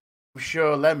 I'm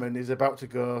sure Lemon is about to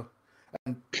go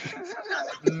and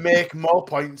make more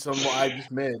points on what I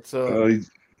just made. So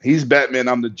he's Batman.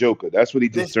 I'm the Joker. That's what he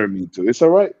just turned me into. It's all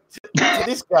right. To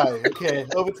this guy. Okay,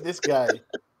 over to this guy.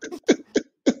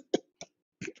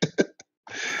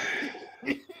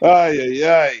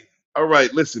 Ay. All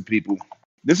right, listen, people.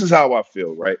 This is how I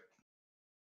feel, right?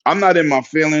 I'm not in my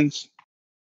feelings,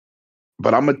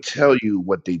 but I'm going to tell you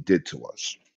what they did to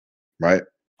us, right?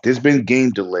 There's been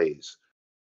game delays.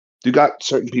 You got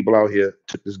certain people out here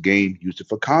took this game, used it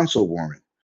for console warring.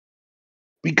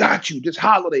 We got you this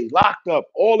holiday, locked up,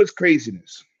 all this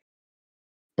craziness.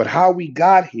 But how we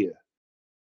got here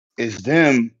is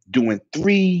them doing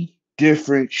 3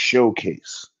 different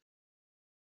showcases.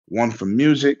 One for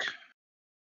music,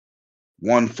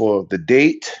 one for the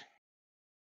date.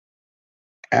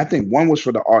 I think one was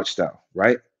for the art style,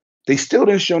 right? They still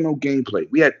didn't show no gameplay.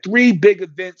 We had 3 big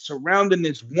events surrounding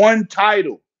this one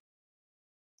title.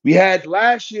 We had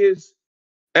last year's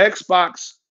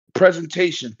Xbox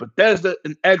presentation, Bethesda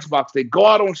and Xbox. They go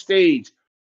out on stage.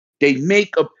 They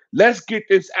make a, let's get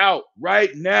this out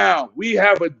right now. We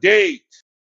have a date.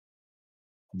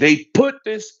 They put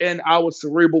this in our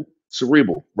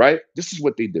cerebral, right? This is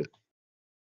what they did.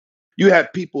 You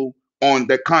have people on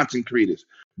that content creators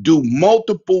do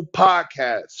multiple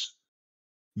podcasts,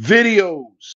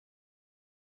 videos,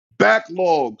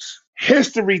 backlogs,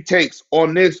 history takes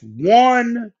on this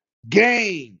one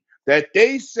game that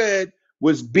they said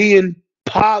was being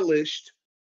polished,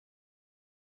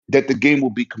 that the game will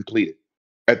be completed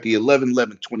at the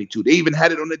 11/11/22. They even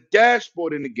had it on the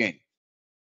dashboard in the game.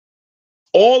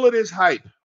 All of this hype.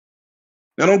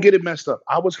 Now, don't get it messed up.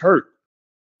 I was hurt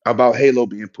about Halo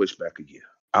being pushed back a year.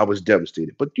 I was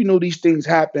devastated. But you know, these things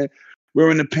happen.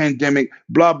 We're in the pandemic,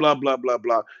 blah, blah, blah, blah,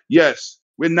 blah. Yes,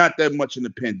 we're not that much in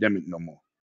the pandemic no more.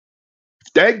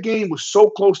 If that game was so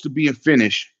close to being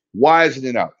finished, why isn't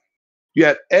it out? You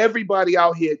have everybody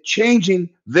out here changing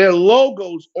their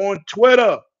logos on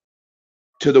Twitter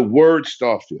to the word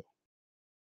Starfield.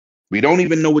 We don't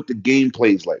even know what the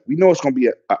gameplay is like. We know it's going to be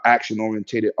an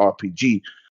action-oriented RPG,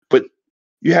 but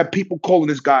you have people calling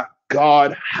this guy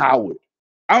God Howard.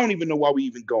 I don't even know why we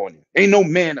even going there. Ain't no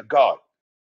man of God.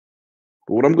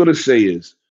 But what I'm going to say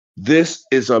is this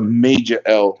is a major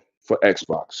L for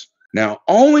Xbox. Now,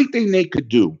 only thing they could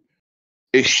do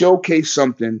is showcase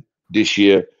something this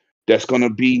year that's going to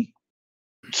be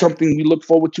something we look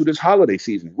forward to this holiday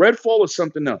season. Redfall is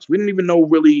something else. We didn't even know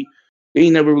really, they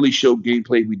never really showed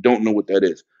gameplay. We don't know what that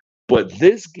is. But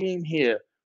this game here,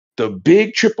 the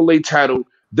big AAA title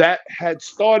that had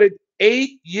started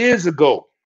 8 years ago,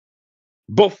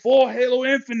 before Halo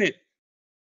Infinite,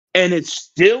 and it's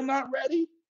still not ready?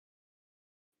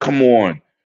 Come on.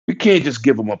 We can't just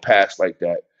give them a pass like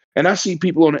that. And I see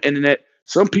people on the internet,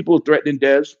 some people threatening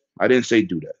devs. I didn't say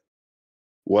do that.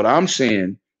 What I'm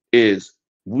saying is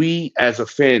we as a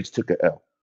fans took an L.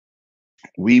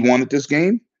 We wanted this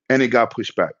game and it got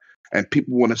pushed back. And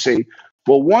people want to say,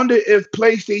 well, wonder if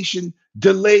PlayStation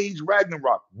delays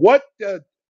Ragnarok. What the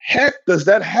heck does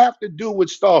that have to do with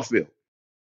Starfield?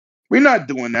 We're not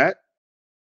doing that.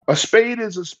 A spade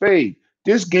is a spade.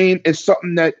 This game is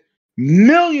something that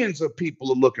millions of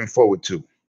people are looking forward to.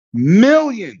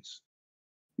 Millions.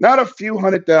 Not a few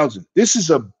 100,000. This is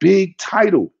a big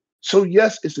title. So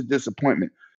yes, it's a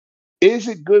disappointment. Is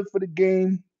it good for the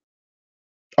game?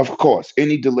 Of course.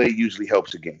 Any delay usually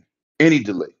helps the game. Any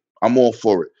delay. I'm all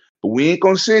for it. But we ain't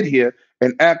going to sit here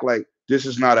and act like this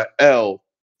is not an L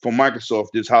for Microsoft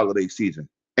this holiday season.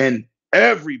 And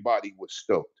everybody was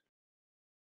stoked.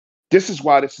 This is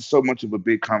why this is so much of a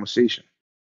big conversation.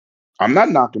 I'm not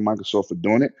knocking Microsoft for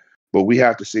doing it, but we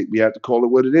have to call it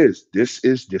what it is. This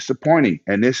is disappointing,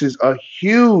 and this is a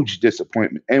huge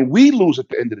disappointment. And we lose at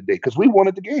the end of the day because we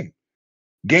wanted the game.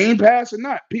 Game Pass or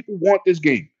not, people want this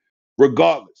game,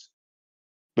 regardless.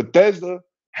 Bethesda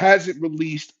hasn't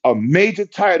released a major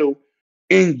title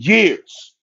in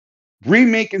years.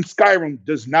 Remaking Skyrim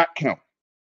does not count.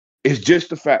 It's just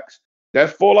the facts.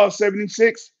 That Fallout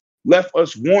 76 left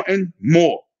us wanting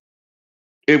more.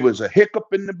 It was a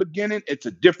hiccup in the beginning. It's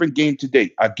a different game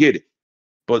today. I get it.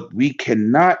 But we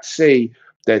cannot say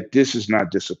that this is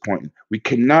not disappointing. We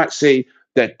cannot say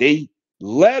that they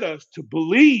led us to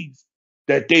believe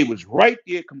that they was right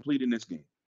there completing this game.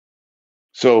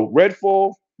 So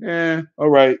Redfall, all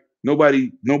right.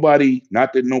 Nobody,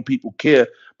 not that no people care,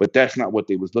 but that's not what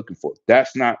they was looking for.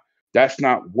 That's not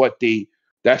what they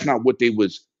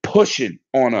was pushing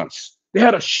on us. They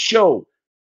had a show.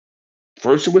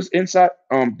 First it was inside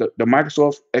the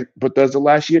Microsoft Bethesda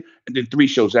last year, and then 3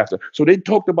 shows after. So they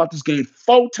talked about this game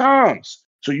 4 times.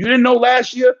 So you didn't know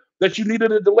last year that you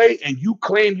needed a delay, and you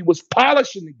claimed you was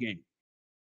polishing the game.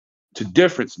 It's a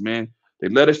difference, man. They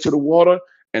led us to the water,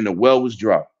 and the well was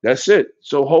dry. That's it.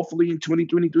 So hopefully in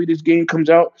 2023, this game comes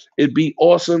out. It'd be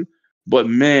awesome. But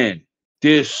man,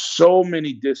 there's so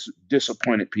many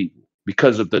disappointed people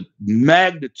because of the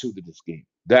magnitude of this game.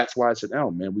 That's why it's an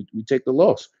L, man. We take the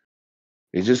loss.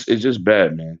 It's just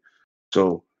bad, man.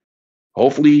 So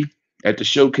hopefully at the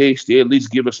showcase, they at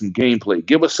least give us some gameplay.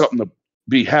 Give us something to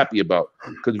be happy about.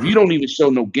 Because if you don't even show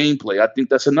no gameplay, I think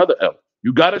that's another L.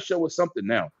 You got to show us something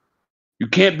now. You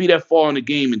can't be that far in the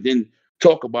game and then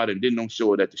talk about it and then don't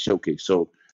show it at the showcase. So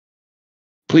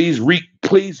please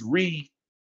re-hype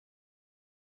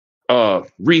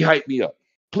me up.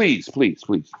 Please.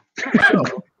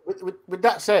 With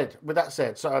that said,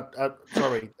 so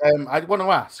sorry, I want to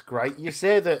ask, right? You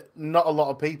say that not a lot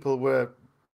of people were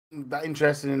that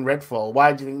interested in Redfall.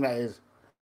 Why do you think that is?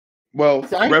 Well,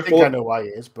 I think I know why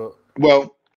it is, but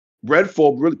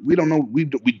Redfall, really, we don't know. We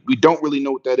don't really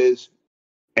know what that is,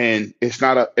 and it's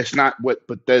not what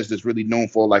Bethesda's really known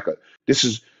for.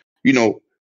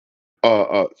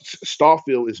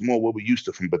 Starfield is more what we used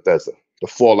to from Bethesda, the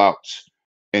Fallouts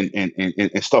and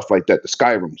stuff like that, the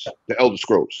Skyrims, the Elder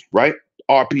Scrolls, right?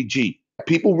 RPG.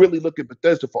 People really look at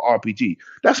Bethesda for RPG.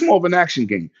 That's more of an action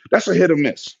game. That's a hit or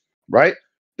miss, right?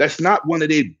 That's not one of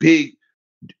their big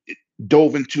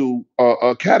dove into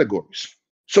categories.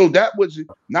 So that was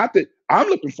not that I'm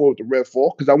looking forward to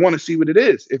Redfall because I want to see what it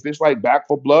is. If it's like Back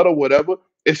 4 Blood or whatever,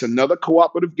 it's another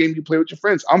cooperative game you play with your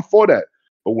friends. I'm for that.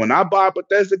 But when I buy a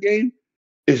Bethesda game,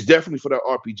 it's definitely for that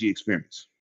RPG experience.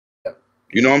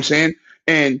 You know what I'm saying?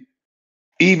 And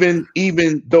even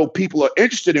though people are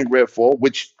interested in Redfall,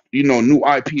 which, new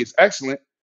IP is excellent,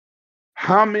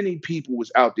 how many people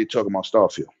was out there talking about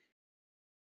Starfield?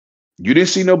 You didn't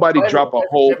see nobody drop a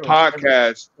whole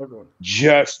podcast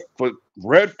just for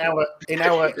Redfall. In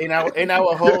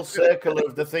our whole circle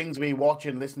of the things we watch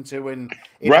and listen to, and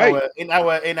in our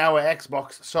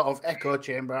Xbox sort of echo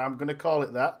chamber, I'm going to call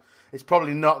it that. It's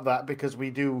probably not that because we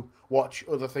do watch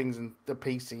other things in the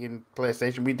PC and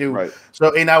PlayStation. We do. Right.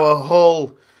 So in our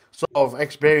whole sort of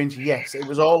experience, yes, it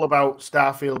was all about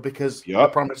Starfield because the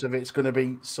promise of it's going to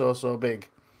be so big.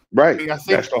 Right. I think,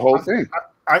 that's the whole thing.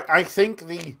 I think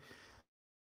the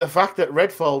fact that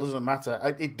Redfall doesn't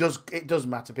matter, it does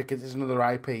matter because it's another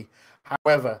IP.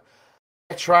 However,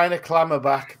 they're trying to clamor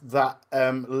back that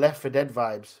Left 4 Dead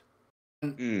vibes.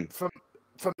 And for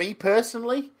me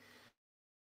personally,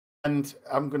 and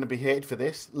I'm going to be hated for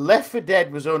this, Left 4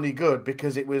 Dead was only good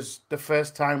because it was the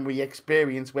first time we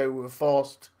experienced where we were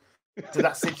forced to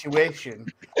that situation,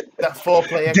 that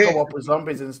 4-player co-op with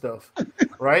zombies and stuff,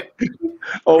 right?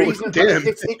 It's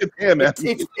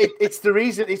the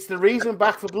reason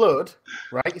Back 4 Blood,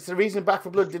 right? It's the reason Back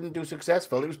 4 Blood didn't do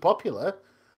successful. It was popular,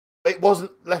 but it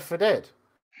wasn't Left 4 Dead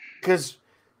because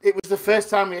it was the first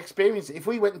time we experienced it. If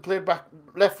we went and played back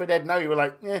Left 4 Dead now, you were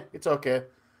like, yeah, it's okay.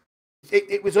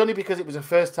 It was only because it was a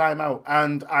first time out,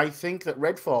 and I think that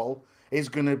Redfall is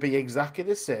going to be exactly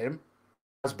the same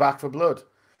as Back 4 Blood.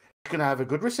 It's going to have a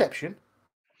good reception,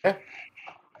 yeah,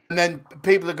 and then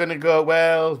people are going to go,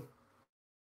 well,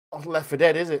 not Left 4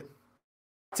 Dead, is it?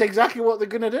 That's exactly what they're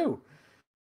going to do.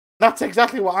 That's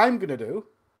exactly what I'm going to do.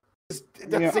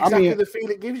 That's exactly the feel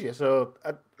it gives you. So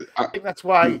I think that's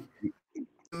why the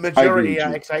majority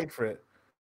are excited for it.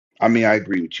 I mean, I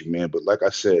agree with you, man. But like I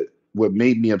said, what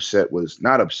made me upset was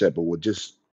not upset, but what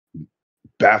just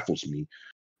baffles me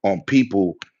on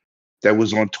people that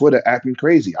was on Twitter acting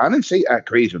crazy. I didn't say act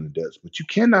crazy on the does, but you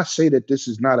cannot say that this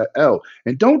is not an L.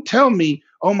 And don't tell me,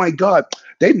 oh my God,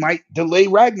 they might delay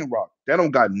Ragnarok. That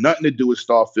don't got nothing to do with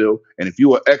Starfield. And if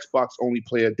you're an Xbox only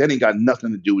player, that ain't got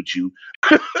nothing to do with you.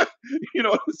 You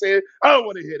know what I'm saying? I don't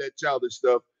want to hear that childish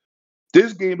stuff.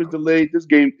 This game is delayed. This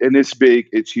game, and it's big.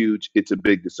 It's huge. It's a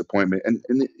big disappointment. And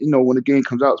when the game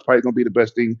comes out, it's probably going to be the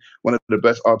best thing, one of the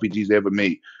best RPGs they ever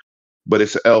made. But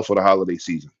it's an L for the holiday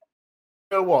season.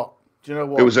 You know what? Do you know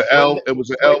what? It was an L. It was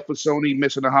an L for Sony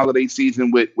missing the holiday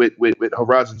season with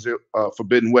Horizon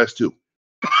Forbidden West 2.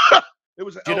 It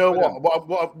was. Do you know what?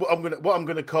 What I'm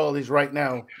gonna call is right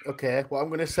now. Okay, what I'm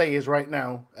gonna say is right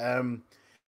now.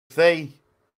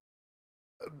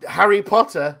 Harry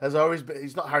Potter has always been.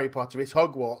 It's not Harry Potter. It's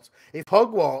Hogwarts. If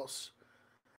Hogwarts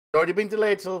had already been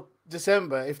delayed till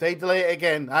December, if they delay it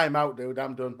again, I'm out, dude.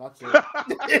 I'm done. That's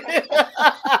it.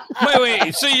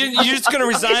 Wait. So you're just gonna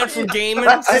resign from gaming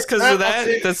just because of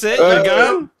that? That's it. You're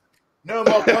gone. No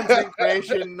more content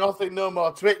creation. Nothing. No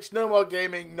more Twitch. No more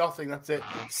gaming. Nothing. That's it.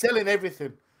 Selling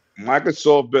everything.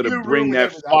 Microsoft better bring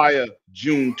that fire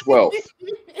June 12th.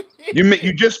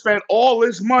 You just spent all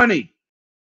this money,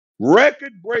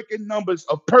 record-breaking numbers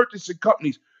of purchasing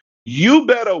companies. You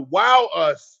better wow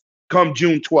us come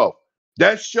June 12th.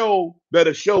 That show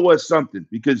better show us something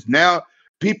because now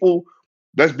people,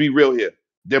 let's be real here,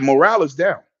 their morale is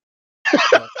down.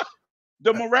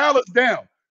 The morale is down.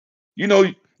 You know,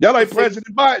 y'all like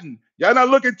President Biden. Y'all not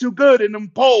looking too good in them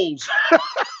polls.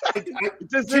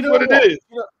 This is what it is.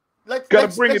 Gotta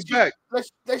bring it back.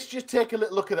 Let's just take a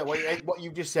little look at that. What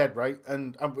you just said, right?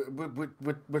 And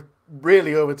we're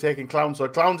really overtaking clowns. So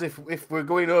clowns, if we're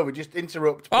going over, just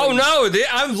interrupt. Please. Oh no,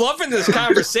 I'm loving this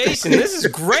conversation. This is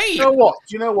great. Do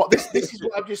you know what? This is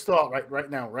what I've just thought right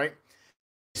now. Right,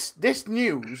 this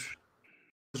news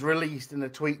was released in a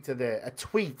tweet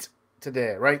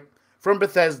today. Right, from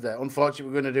Bethesda. Unfortunately,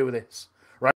 we're going to do this.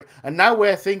 Right, and now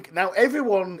now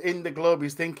everyone in the globe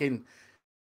is thinking.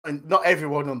 And not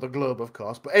everyone on the globe, of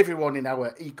course, but everyone in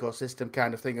our ecosystem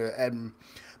kind of thing.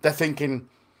 They're thinking,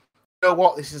 you know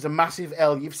what, this is a massive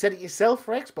L. You've said it yourself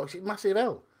for Xbox, it's a massive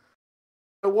L.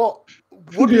 You know what?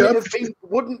 Would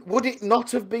it not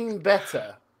have been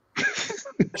better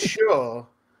to show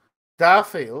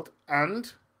Starfield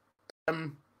and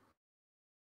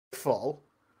Fall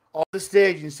on the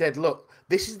stage and said, look,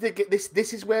 this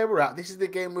is where we're at, this is the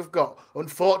game we've got.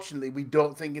 Unfortunately, we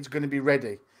don't think it's going to be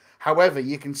ready. However,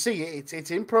 you can see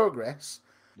it's in progress.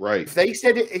 Right. If they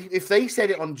said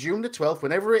it on June the 12th,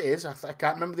 whenever it is, I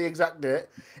can't remember the exact date.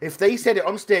 If they said it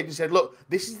on stage and said, "Look,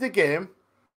 this is the game,"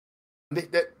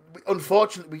 that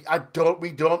unfortunately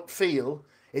we don't feel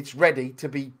it's ready to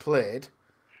be played.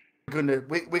 We're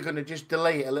gonna just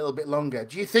delay it a little bit longer.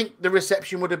 Do you think the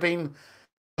reception would have been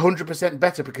 100%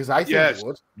 better? Because I think it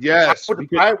would. Yes.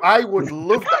 I would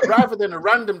love that rather than a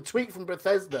random tweet from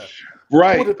Bethesda.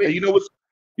 Right. And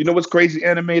you know what's crazy,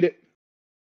 Animated?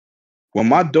 When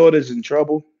my daughter's in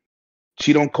trouble,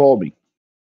 she don't call me.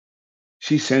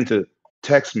 She sends a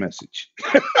text message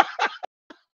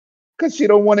because she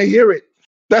don't want to hear it.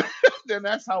 Then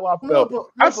that's how I felt.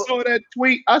 I saw that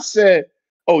tweet. I said,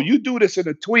 "Oh, you do this in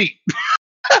a tweet?"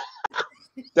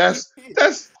 That's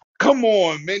come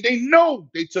on, man. They know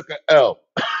they took an L.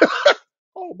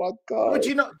 Oh my God! But do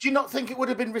you not think it would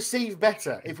have been received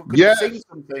better if we could have seen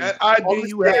something? That idea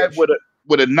you had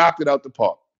would have knocked it out the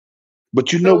park.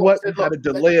 But you know what? You had to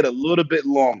delay it a little bit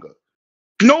longer.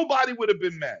 Nobody would have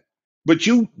been mad. But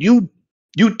you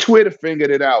Twitter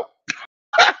fingered it out.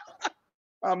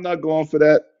 I'm not going for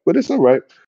that, but it's all right.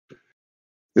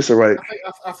 It's all right.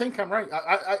 I think I'm right.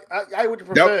 I would have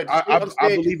preferred. I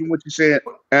believe in what you're saying.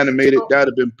 Animated, that'd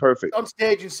have been perfect. On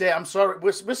stage and say, "I'm sorry.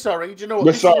 We're sorry." Do you know what?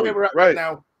 We're sorry. Where we're at right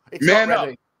now. It's Man not up.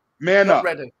 ready. Man not up.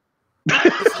 Ready.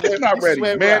 It's not ready.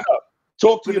 Man up.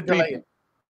 Talk to your people.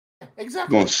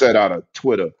 Exactly. Gonna set out a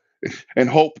Twitter and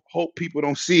hope people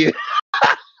don't see it.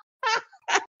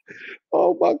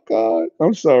 Oh my God.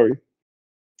 I'm sorry.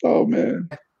 Oh man.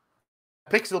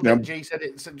 Pixelbit G said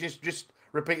it. So just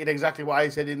repeated exactly what I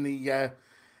said in the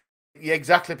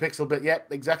exactly Pixelbit.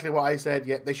 Yep, exactly what I said.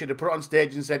 Yep, they should have put it on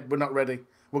stage and said, "We're not ready.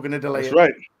 We're going to delay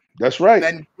it." That's right.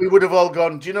 Then we would have all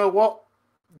gone, "Do you know what?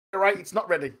 You're right. It's not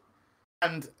ready,"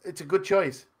 and it's a good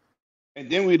choice. And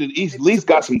then we'd at least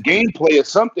got some gameplay or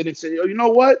something and say, "Oh, you know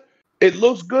what? It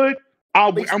looks good.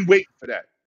 I'm waiting for that."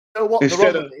 You know what? They're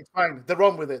wrong with it. It's fine. They're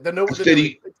wrong with it. They know what they're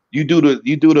doing. You do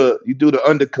the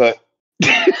undercut.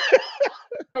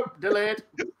 Delayed.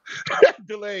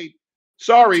 Delayed.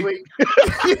 Sorry.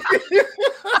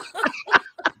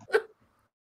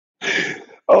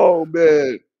 Oh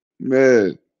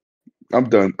man. I'm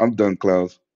done,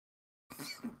 Klaus.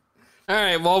 All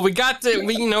right. Well, we got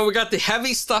the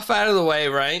heavy stuff out of the way,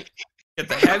 right? Get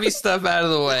the heavy stuff out of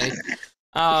the way.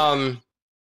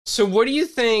 So what do you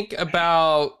think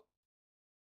about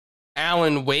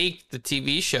Alan Wake, the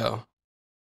TV show?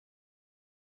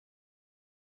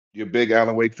 You a big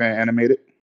Alan Wake fan, Animated?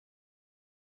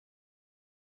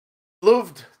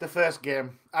 Loved the first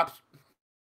game.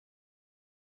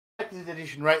 Collector's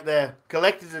edition right there.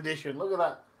 Collector's edition. Look at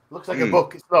that. Looks like a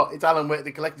book. It's not. It's Alan Wake,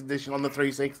 the collector's edition on the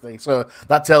 360. So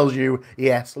that tells you,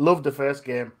 yes, loved the first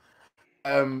game.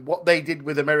 What they did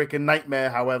with American Nightmare,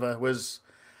 however, was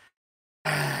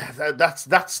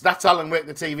that's Alan Wake,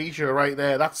 the TV show right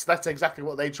there. That's exactly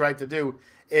what they tried to do.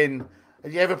 Did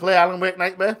you ever play Alan Wake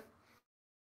Nightmare?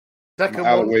 Second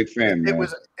Alan Wake fan. It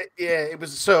was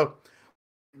so.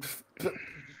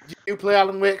 Did you play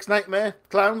Alan Wake's Nightmare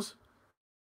Clowns?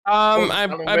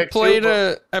 I played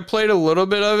a little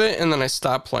bit of it and then I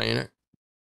stopped playing it.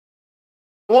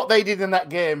 What they did in that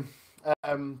game,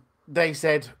 they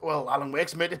said, "Well, Alan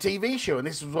Wake's made a TV show, and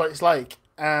this is what it's like,"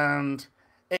 and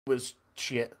it was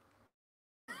shit.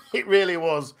 It really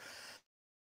was.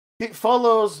 It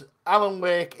follows Alan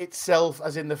Wake itself,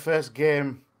 as in the first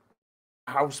game.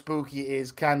 How spooky it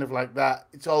is, kind of like that.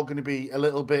 It's all going to be a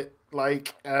little bit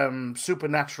like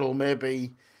supernatural,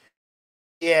 maybe.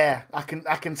 Yeah, I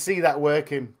can see that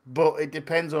working, but it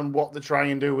depends on what they try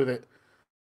and do with it.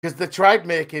 Because they tried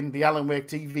making the Alan Wake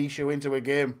TV show into a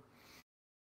game,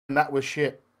 and that was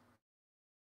shit.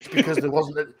 Because there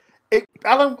wasn't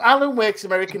Alan Wake's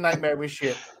American Nightmare was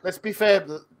shit. Let's be fair,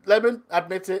 Lemon,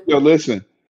 admit it. Yo, listen,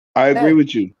 I agree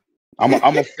with you. I'm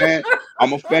a fan.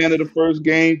 I'm a fan of the first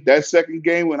game. That second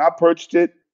game, when I purchased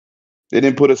it, they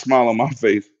didn't put a smile on my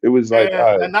face. It was like,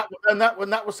 and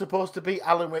that was supposed to be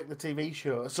Alan Wake the TV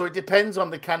show. So it depends on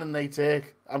the canon they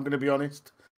take. I'm going to be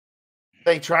honest.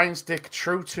 They try and stick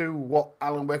true to what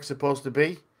Alan Wake's supposed to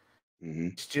be. Mm-hmm.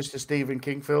 It's just a Stephen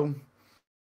King film.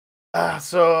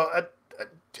 Do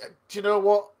you know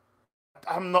what?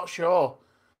 I'm not sure.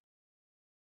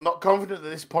 I'm not confident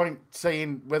at this point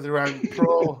saying whether I'm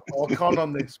pro or con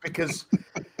on this because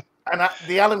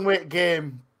the Alan Wake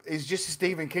game is just a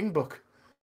Stephen King book.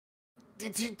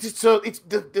 So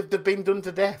they've been done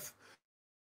to death.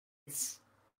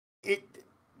 You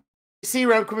see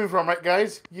where I'm coming from, right,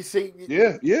 guys? You see?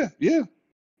 Yeah.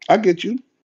 I get you.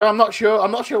 I'm not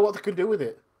sure what they can do with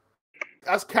it.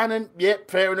 As canon, yeah,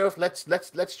 fair enough.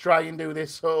 Let's try and do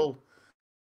this whole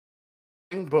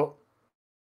thing, but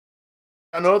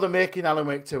I know they're making Alan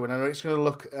Wake 2, and I know it's going to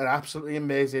look absolutely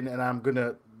amazing, and I'm going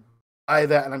to buy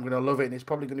that, and I'm going to love it, and it's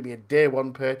probably going to be a day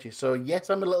one purchase. So yes,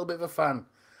 I'm a little bit of a fan.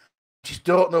 Just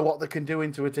don't know what they can do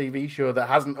into a TV show that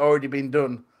hasn't already been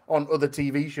done on other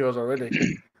TV shows already.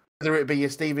 Whether it be a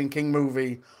Stephen King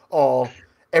movie or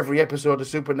every episode of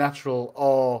Supernatural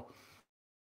or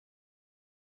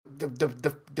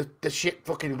the shit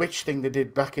fucking witch thing they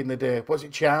did back in the day. Was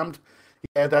it Charmed?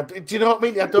 Yeah, do you know what I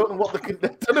mean? I don't know what they can. I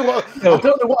don't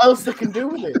know what else they can do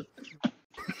with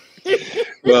it.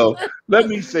 Well, let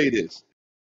me say this: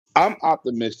 I'm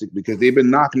optimistic because they've been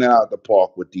knocking it out of the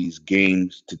park with these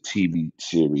games to TV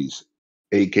series,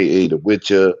 aka The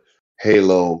Witcher,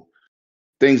 Halo,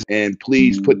 things. And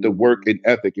please put the work and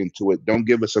ethic into it. Don't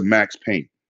give us a Max Payne.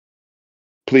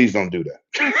 Please don't do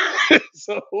that.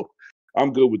 So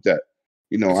I'm good with that.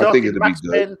 You know, I think it'll be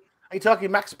good. Payne, are you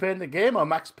talking Max Payne the game or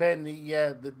Max Payne the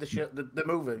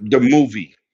movie? The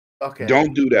movie. Okay.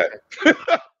 Don't do that.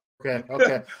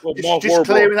 Okay. Well, just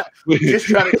clearing that. Just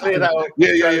trying to clear that up.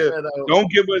 Yeah. Don't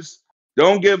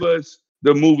give us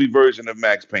the movie version of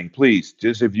Max Payne, please.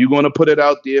 Just if you're gonna put it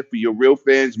out there for your real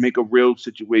fans, make a real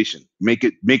situation. Make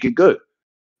it good.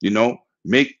 You know,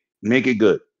 make it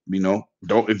good. You know,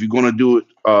 don't if you're gonna do it.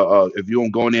 If you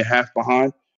don't go in there half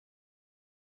behind,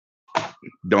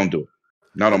 don't do it.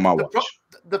 Not on my watch.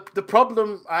 The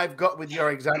problem I've got with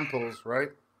your examples, right,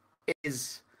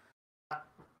 is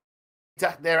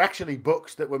that they're actually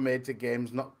books that were made to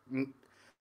games, not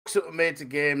books that were made to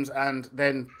games and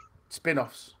then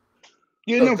spin-offs.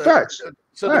 Yeah, facts.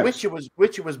 So facts. The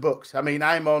Witcher was books. I mean,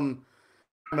 I'm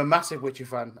a massive Witcher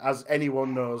fan, as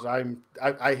anyone knows. I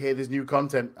hear there's new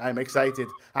content. I'm excited.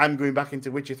 I'm going back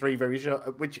into Witcher 3 very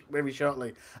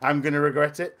shortly. I'm going to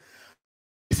regret it.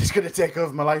 This is going to take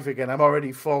over my life again. I'm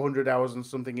already 400 hours and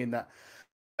something in that.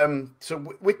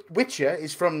 So Witcher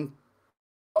is from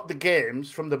the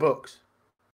games, from the books.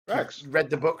 Facts. Read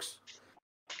the books?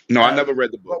 No, I never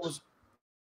read the books.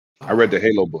 I read the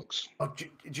Halo books. Do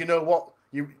you know what?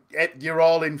 You're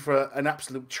all in for an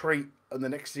absolute treat on the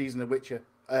next season of Witcher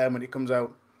when it comes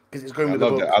out because it's going with the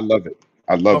book. I love it.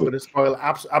 I'm not going to spoil.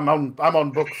 I'm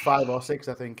on book 5 or 6,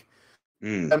 I think.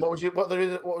 And what was your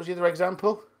other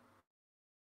example?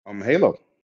 Halo.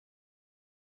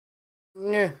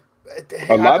 Yeah.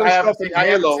 A lot of stuff in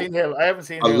Halo. I haven't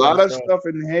seen a Halo. lot of stuff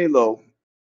in Halo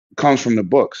comes from the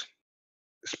books,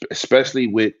 especially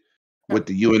with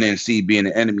the UNSC being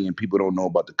an enemy and people don't know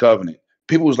about the Covenant.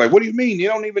 People was like, "What do you mean? You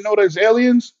don't even know there's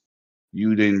aliens?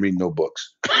 You didn't read no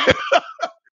books.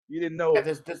 You didn't know that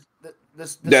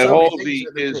Halsey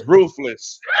is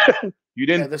ruthless. You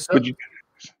didn't.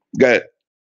 Go ahead.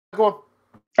 Go on.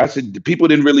 I said the people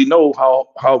didn't really know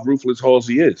how ruthless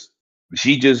Halsey is.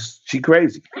 She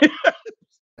crazy.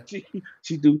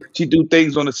 she do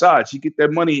things on the side. She get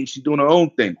that money and she doing her own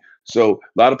thing. So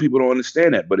a lot of people don't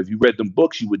understand that. But if you read them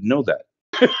books, you would know that.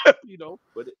 You know,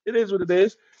 but it is what it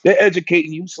is. They're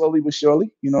educating you slowly but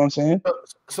surely. You know what I'm saying?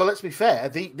 So let's be fair.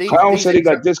 Clown said he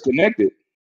got disconnected.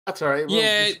 That's all right.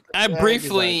 Yeah, I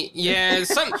briefly. Yeah,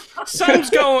 something's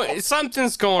going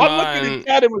on. I looked at the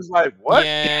chat and was like, "What?"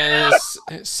 Yes,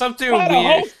 something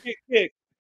weird.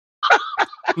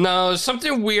 No,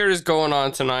 something weird is going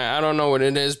on tonight. I don't know what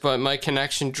it is, but my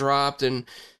connection dropped and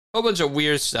a whole bunch of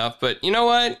weird stuff. But you know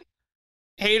what?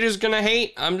 Haters gonna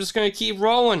hate. I'm just gonna keep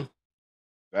rolling.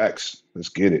 Facts. Let's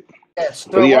get it. Yes.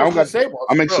 Yeah,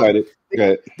 I'm excited.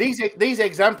 These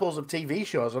examples of TV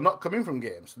shows are not coming from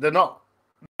games. They're not.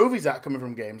 Movies aren't coming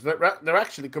from games. They're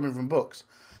actually coming from books.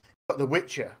 You've got The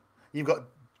Witcher. You've got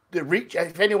the Reach.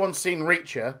 If anyone's seen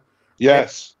Reacher,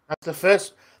 yes, that's the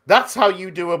first. That's how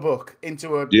you do a book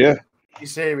into a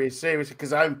series.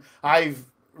 Because I've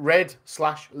read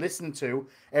 / listened to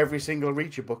every single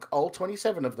Reacher book, all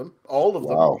 27 of them, all of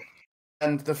them.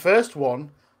 And the first one,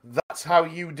 that's how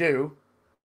you do.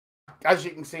 As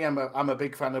you can see, I'm a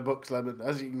big fan of books, Lemon.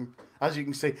 As you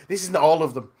can see, this isn't all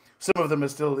of them. Some of them are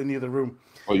still in the other room.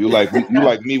 Oh, you like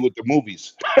me with the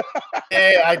movies?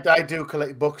 Yeah, I do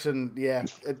collect books, and I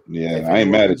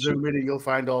ain't mad at you. Really, you'll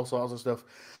find all sorts of stuff.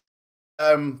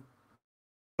 We've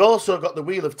also got The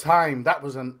Wheel of Time. That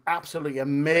was an absolutely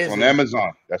amazing.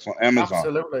 That's on Amazon.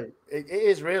 Absolutely, it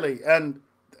is really. And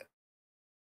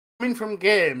coming from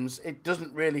games, it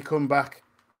doesn't really come back,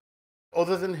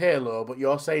 other than Halo. But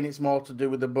you're saying it's more to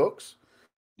do with the books.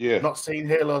 Yeah. Not seen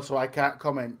Halo, so I can't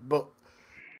comment. But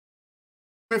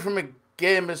from a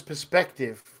gamer's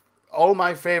perspective, all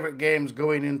my favorite games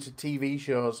going into TV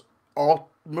shows or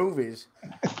movies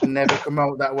never come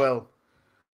out that well.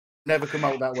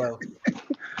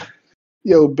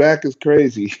 Yo, back is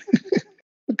crazy.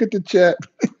 Look at the chat.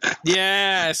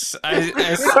 Yes.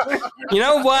 You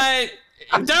know what?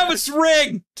 That was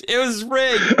rigged. It was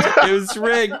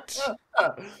rigged.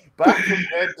 Back from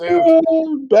there,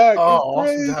 dude. Back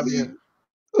is crazy.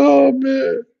 Oh,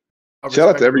 man. Shout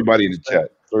out to everybody in the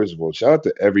chat. First of all, shout out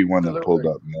to everyone that pulled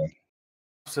up, man.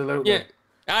 Absolutely. Yeah,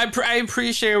 I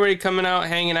appreciate everybody coming out,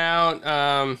 hanging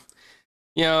out.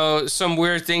 Some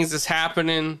weird things that's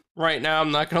happening right now.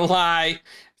 I'm not gonna lie.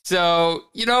 So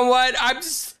you know what?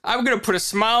 I'm gonna put a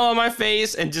smile on my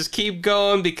face and just keep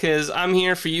going because I'm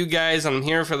here for you guys. I'm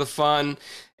here for the fun.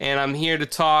 And I'm here to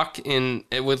talk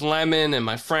with Lemon and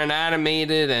my friend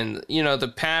Animated and,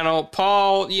 the panel.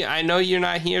 Paul, I know you're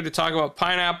not here to talk about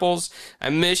pineapples.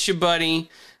 I miss you, buddy.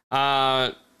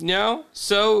 So,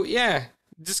 yeah,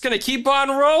 just going to keep on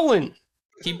rolling.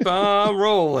 Keep on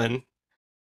rolling.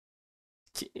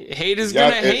 Hate is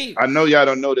going to hate. I know y'all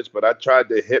don't know this, but I tried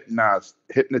to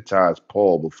hypnotize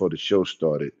Paul before the show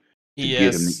started to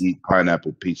get him to eat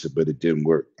pineapple pizza, but it didn't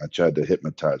work. I tried to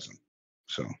hypnotize him,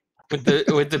 so... With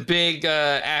the big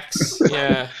X,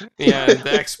 the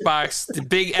Xbox, the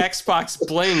big Xbox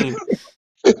bling.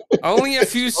 Only a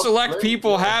few select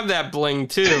people have that bling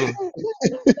too.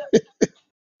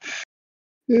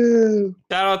 Yeah.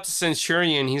 Shout out to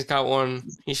Centurion, he's got one.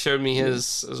 He showed me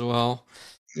his as well.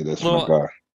 Yeah, that's my guy.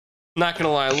 Not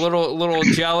gonna lie, a little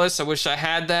jealous. I wish I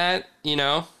had that.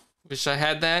 Wish I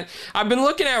had that. I've been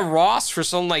looking at Ross for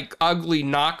some ugly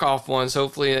knockoff ones.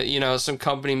 Hopefully, some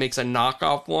company makes a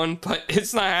knockoff one, but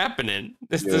it's not happening.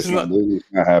 It's not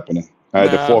happening. I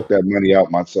had to fork that money out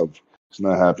myself. It's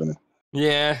not happening.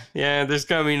 Yeah. There's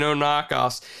gonna be no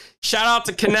knockoffs. Shout out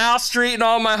to Canal Street and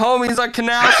all my homies on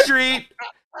Canal Street.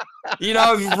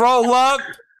 Roll up.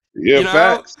 Yeah,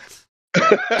 facts.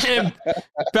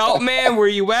 Beltman, where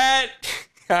you at?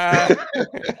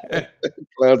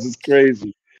 Clouds is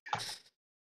crazy.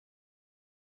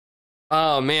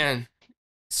 Oh, man.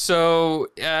 So,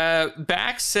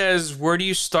 Bax says, where do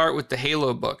you start with the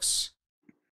Halo books?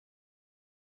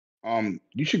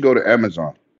 You should go to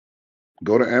Amazon.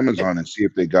 Go to Amazon and see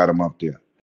if they got them up there.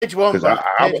 Which one? Because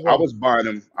I was buying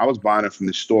them. I was buying them from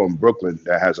this store in Brooklyn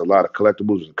that has a lot of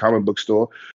collectibles. It's a comic book store.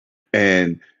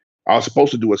 And I was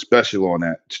supposed to do a special on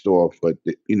that store, but,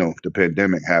 the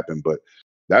pandemic happened. But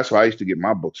that's where I used to get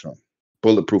my books from.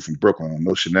 Bulletproof in Brooklyn on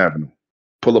Ocean Avenue.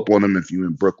 Pull up on them if you're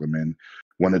in Brooklyn, man.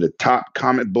 One of the top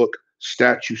comic book,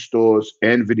 statue stores,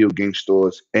 and video game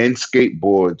stores, and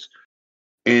skateboards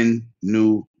in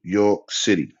New York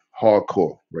City.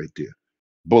 Hardcore right there.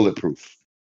 Bulletproof.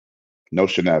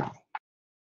 Ocean Avenue.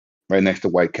 Right next to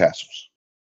White Castles.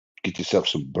 Get yourself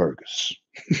some burgers.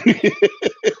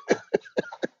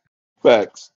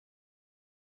 Facts.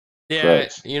 Yeah,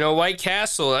 White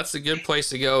Castle, that's a good place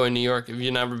to go in New York if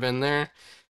you've never been there.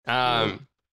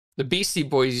 The Beastie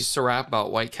Boys used to rap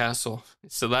about White Castle,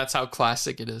 so that's how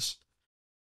classic it is.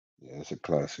 Yeah, it's a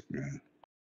classic, man.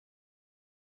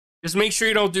 Just make sure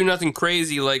you don't do nothing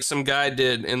crazy like some guy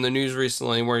did in the news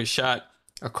recently where he shot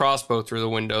a crossbow through the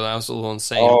window. That was a little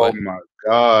insane. Oh, my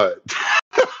God.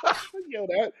 Yo,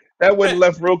 That went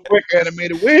left real quick,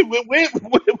 animated. Where did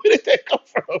that come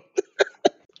from?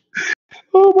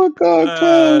 Oh my God,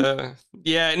 Clown.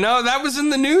 Yeah, no, that was in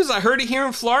the news. I heard it here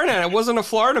in Florida, and it wasn't a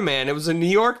Florida man. It was a New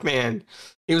York man.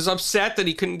 He was upset that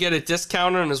he couldn't get a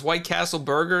discount on his White Castle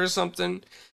burger or something.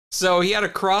 So he had a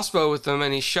crossbow with him,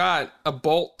 and he shot a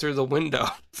bolt through the window.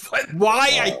 But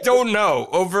why, I don't know.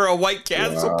 Over a White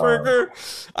Castle burger?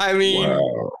 I mean,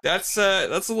 that's a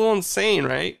little insane,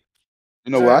 right?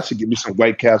 You know what? I should get me some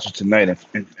White Castle tonight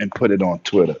and put it on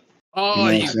Twitter. Oh,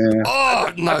 you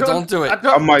know no, don't do it.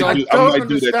 I might do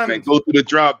that. Man. Go through the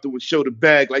drive-through and show the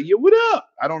bag. Like, yo, what up?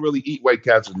 I don't really eat White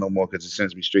Castles no more because it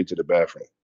sends me straight to the bathroom.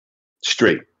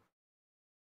 Straight.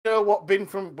 You know what, being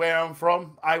from where I'm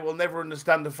from, I will never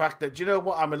understand the fact that, do you know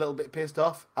what, I'm a little bit pissed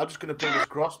off. I'm just going to pull this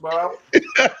crossbow out.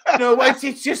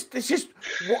 It's just, there's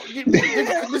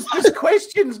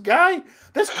questions, guy.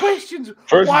 There's questions.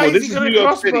 First Why of all, is he got a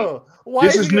crossbow?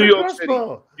 This is New York City.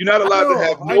 You're not allowed to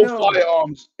have no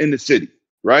firearms in the city,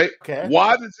 right? Okay.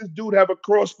 Why does this dude have a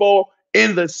crossbow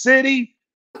in the city?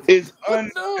 Is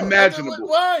unimaginable.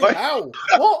 Why? Like, how?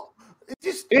 What?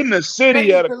 Just in the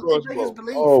city at a crossbow.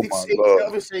 Oh my God!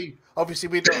 Obviously,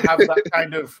 we don't have that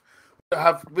kind of.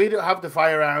 We don't have the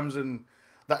firearms and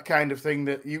that kind of thing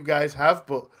that you guys have.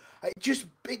 But it just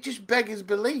beggars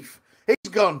belief.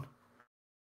 He's gone.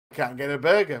 Can't get a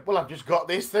burger. Well, I've just got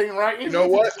this thing right here. You know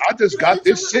what? I just got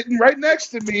this sitting right next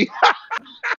to me.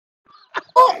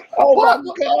 Oh my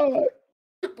God!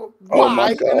 Why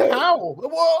my God. And how?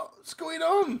 What's going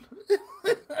on?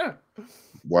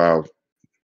 Wow.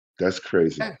 That's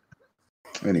crazy.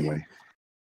 Anyway.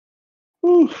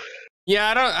 Whew.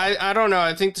 Yeah, I don't know.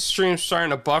 I think the stream's starting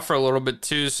to buffer a little bit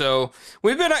too. So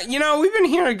we've been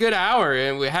here a good hour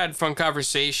and we had fun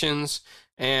conversations.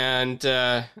 And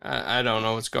I don't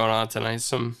know what's going on tonight.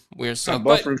 Some weird stuff.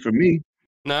 Not buffering for me.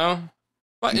 No,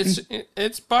 but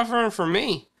it's buffering for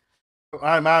me.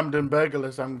 I'm armed and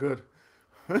burgerless. I'm good.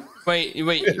 Wait!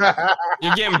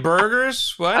 You're getting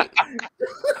burgers? What?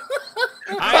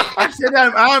 I said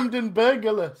I'm armed and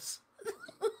burgerless.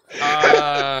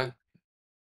 Now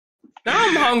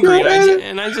I'm hungry,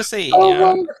 and I just ate.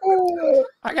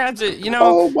 I got to,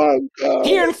 Oh my God!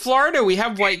 Here in Florida, we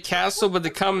have White Castle, but they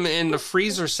come in the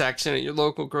freezer section at your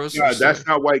local grocery store. That's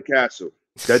not White Castle.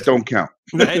 That don't count.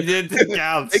 That did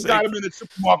count. They got them in the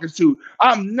supermarkets too.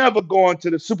 I'm never going to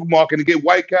the supermarket and get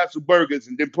White Castle burgers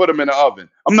and then put them in the oven.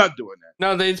 I'm not doing that.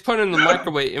 No, they put them in the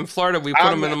microwave. In Florida, we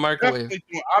put them in the microwave.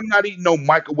 I'm not eating no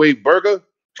microwave burger.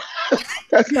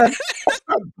 That's not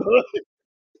good.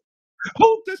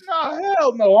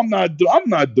 Hell no, I'm not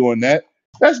doing that.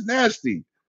 That's nasty.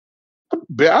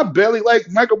 I barely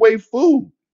like microwave food.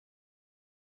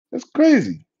 That's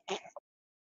crazy.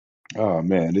 Oh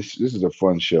man, this is a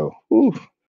fun show. Ooh.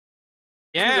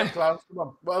 Yeah. Come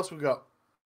on. What else we got?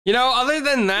 Other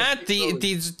than that,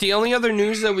 the only other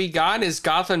news that we got is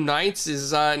Gotham Knights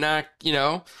is not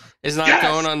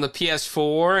going on the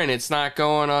PS4 and it's not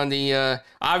going on the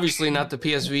obviously not the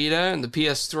PS Vita and the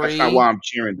PS3. That's not why I'm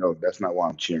cheering though. That's not why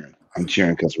I'm cheering. I'm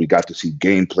cheering because we got to see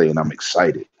gameplay and I'm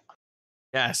excited.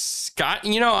 Yes,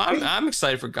 I'm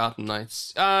excited for Gotham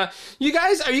Knights. Are you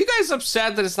guys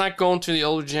upset that it's not going to the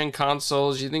older gen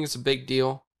consoles? You think it's a big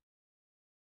deal?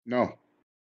 No,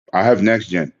 I have next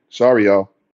gen. Sorry, y'all.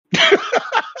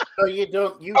 No, you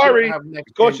don't. You Sorry. Don't have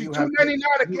next Cost gen. you $2.99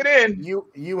 to get in.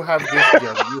 You have this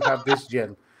gen. You have this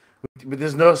gen. But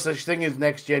there's no such thing as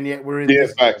next gen yet. We're in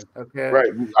this facts. Gen. Okay.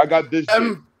 Right. I got this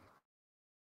gen.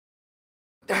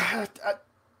 I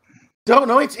don't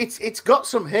know. It's got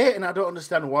some hate, and I don't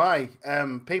understand why.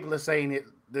 People are saying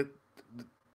that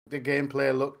the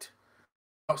gameplay looked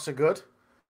not so good.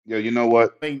 Yeah, you know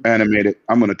what? Animated.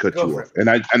 I'm gonna cut you off, and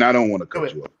I don't want to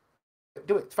cut you off.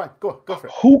 Do it. It's fine. Go for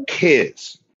it. Who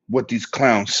cares what these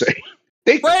clowns say?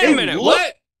 Wait a minute.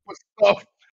 What? Stuff.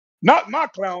 Not my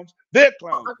clowns. Their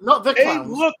clowns. Not the clowns.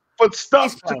 They look for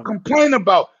stuff to complain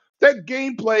about. That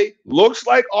gameplay looks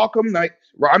like Arkham Knight.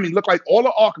 I mean, look like all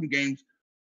the Arkham games.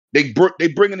 They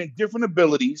bringing in different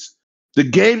abilities. The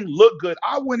game looked good.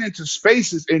 I went into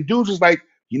spaces and dudes was like,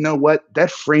 you know what?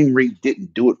 That frame rate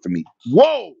didn't do it for me.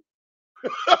 Whoa!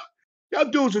 Y'all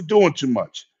dudes are doing too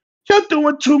much. Y'all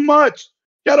doing too much.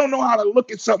 Y'all don't know how to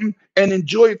look at something and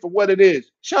enjoy it for what it is.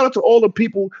 Shout out to all the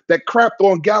people that crapped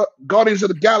on Guardians of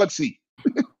the Galaxy.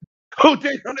 Who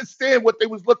didn't understand what they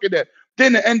was looking at.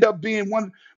 Then it end up being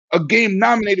a game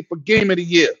nominated for Game of the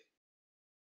Year.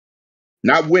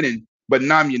 Not winning, but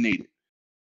nominated.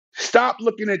 Stop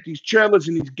looking at these trailers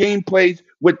and these gameplays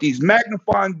with these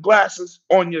magnifying glasses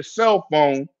on your cell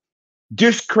phone,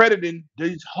 discrediting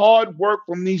this hard work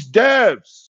from these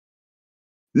devs.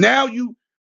 Now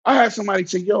I had somebody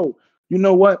say, yo, you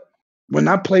know what? when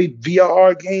I play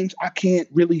VR games, I can't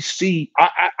really see.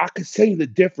 I can say the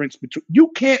difference between. You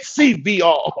can't see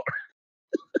VR.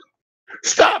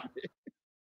 Stop it.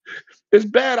 It's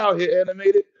bad out here,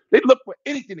 animated. They look for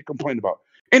anything to complain about.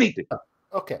 Anything.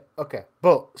 Okay.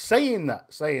 But saying that,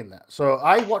 so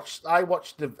I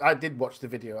did watch the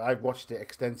video. I watched it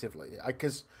extensively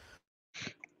because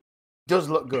it does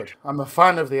look good. I'm a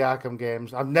fan of the Arkham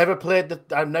games. I've never played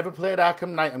Arkham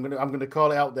Knight. I'm gonna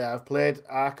call it out there. I've played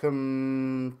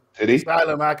Arkham City?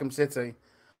 Asylum, Arkham City.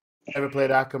 Never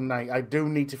played Arkham Knight. I do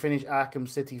need to finish Arkham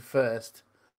City first.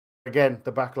 Again,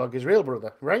 the backlog is real,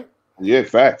 brother. Right? Yeah,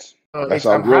 facts. That's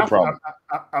our real problem.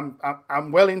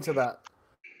 I'm well into that.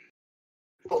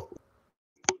 But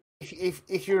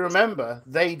if you remember,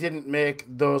 they didn't make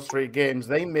those 3 games.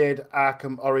 They made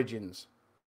Arkham Origins,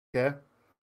 okay,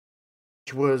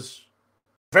 which was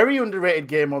a very underrated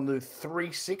game on the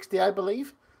 360, I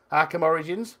believe. Arkham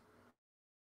Origins.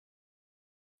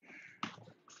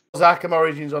 Was Arkham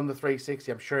Origins on the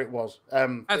 360? I'm sure it was.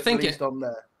 I think it on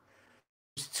there.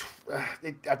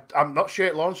 I'm not sure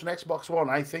it launched on Xbox One.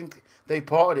 I think they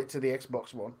ported it to the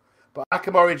Xbox One. But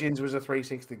Arkham Origins was a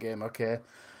 360 game, okay?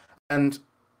 And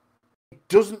it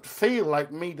doesn't feel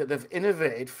like me that they've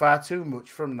innovated far too much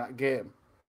from that game.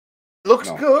 It looks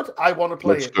good. I want to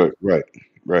play it. Good. Right.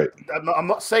 I'm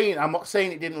not saying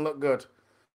it didn't look good.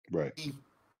 Right.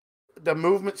 The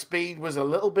movement speed was a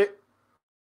little bit,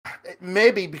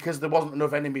 maybe because there wasn't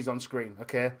enough enemies on screen,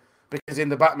 okay? Because in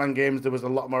the Batman games there was a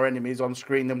lot more enemies on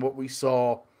screen than what we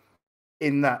saw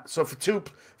in that. So for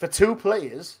two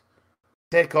players,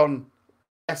 take on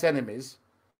less enemies,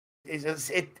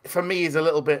 it for me is a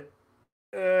little bit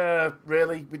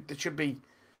really. There should be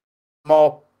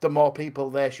more. The more people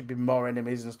there should be more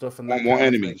enemies and stuff. And that more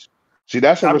enemies. See,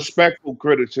 that's a respectful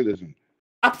criticism.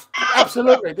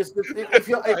 Absolutely.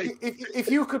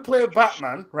 If you could play a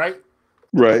Batman, right?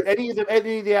 Right. Any of the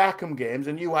Arkham games,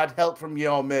 and you had help from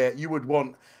your mate, you would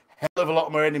want a hell of a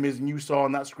lot more enemies than you saw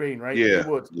on that screen, right? Yeah. You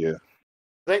would. Yeah.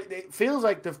 It feels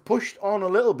like they've pushed on a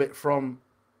little bit from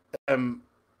Arkham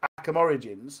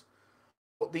Origins,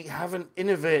 but they haven't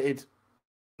innovated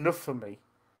enough for me.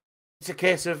 It's a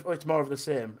case of it's more of the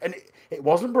same, and it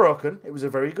wasn't broken. It was a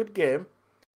very good game.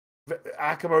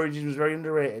 Arkham Origins was very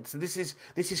underrated. So this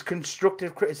is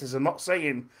constructive criticism. I'm not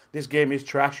saying this game is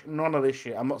trash. None of this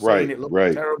shit. I'm not saying it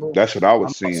looks terrible. That's what I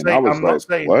was saying. I was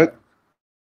like, what?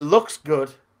 It looks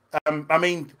good. I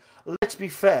mean, let's be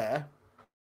fair.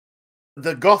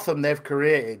 The Gotham they've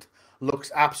created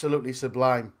looks absolutely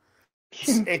sublime.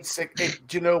 Do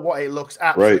you know what? It looks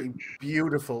absolutely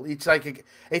beautiful. It's like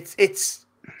it's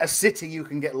a city you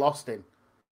can get lost in.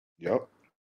 Yep.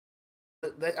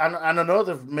 And I know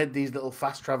they've made these little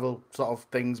fast travel sort of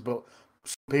things, but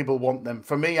some people want them.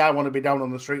 For me, I want to be down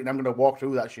on the street and I'm going to walk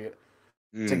through that shit.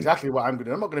 It's exactly what I'm going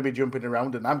to do. I'm not going to be jumping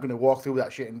around, and I'm going to walk through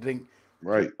that shit and think.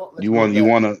 Right. You want to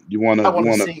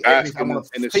bask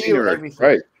in the scenery.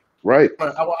 Everything. Right.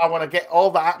 I want to get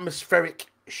all the atmospheric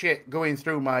shit going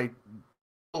through my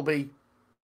Dolby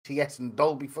TS and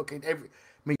Dolby fucking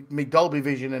me Dolby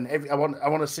Vision and I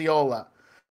want to see all that.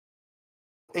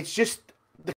 It's just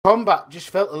the combat just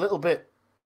felt a little bit.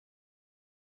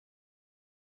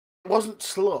 It wasn't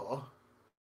slow.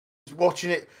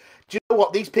 Watching it, do you know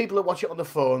what? These people that watch it on the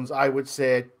phones, I would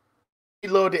say,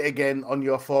 reload it again on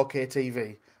your 4K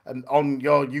TV and on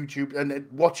your YouTube and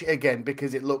watch it again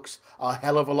because it looks a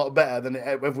hell of a lot better than it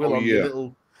ever will on your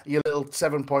little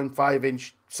 7.5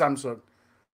 inch Samsung.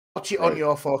 Watch it on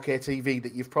your 4K TV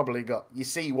that you've probably got, your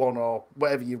C1 or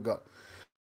whatever you've got.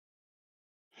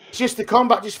 It's just the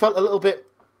combat just felt a little bit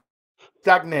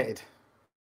stagnated,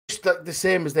 just like the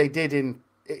same as they did in.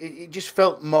 It just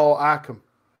felt more Arkham.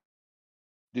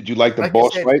 Did you like the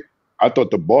boss fight? I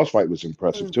thought the boss fight was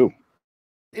impressive too.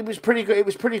 It was pretty good. It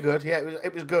was pretty good. Yeah,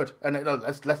 it was good. And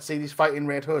let's see this fight in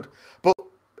Red Hood. But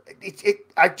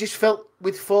I just felt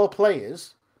with 4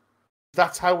 players,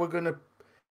 that's how we're gonna.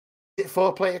 Is it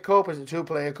 4-player co-op? Is it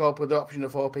 2-player co-op with the option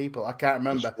of 4 people? I can't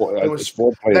remember. It's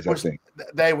 4 players, I think.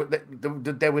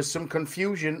 There was some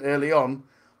confusion early on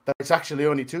that it's actually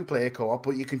only 2-player co-op,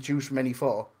 but you can choose from any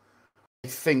 4. I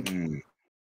think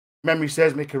memory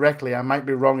serves me correctly. I might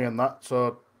be wrong on that,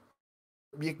 so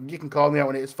you can call me out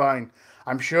on it. It's fine.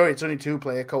 I'm sure it's only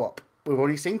 2-player co-op. We've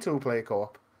only seen 2-player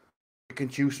co-op. You can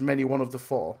choose from any one of the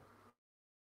 4.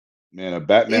 Man, a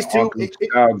Batman Arkham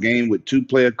style game with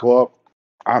 2-player co-op.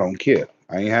 I don't care.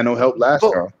 I ain't had no help last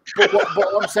time. But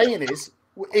what I'm saying is,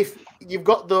 if you've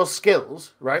got those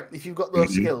skills, right? If you've got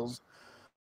those skills,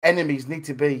 enemies need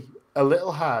to be a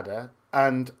little harder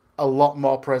and a lot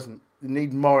more present. You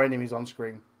need more enemies on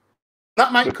screen.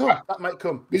 That might come. That might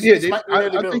come. I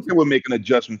think they will make an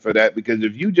adjustment for that, because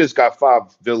if you just got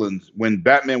 5 villains when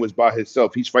Batman was by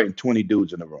himself, he's fighting 20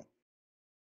 dudes in a room.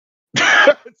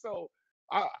 So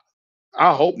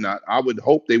I hope not. I would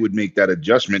hope they would make that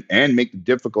adjustment and make the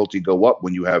difficulty go up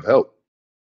when you have help.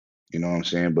 You know what I'm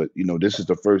saying? But this is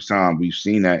the first time we've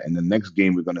seen that, and the next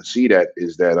game we're gonna see that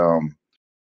is that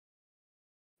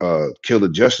Kill the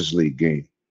Justice League game,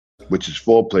 which is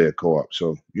 4-player co-op.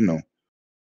 So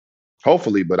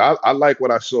hopefully, but I like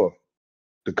what I saw.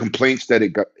 The complaints that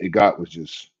it got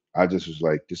was I just was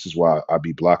like, this is why I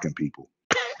be blocking people.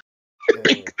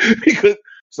 Because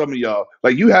some of y'all,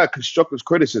 like, you had constructive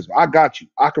criticism. I got you.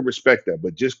 I can respect that.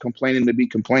 But just complaining to be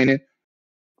complaining,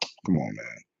 come on,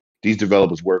 man. These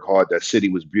developers work hard. That city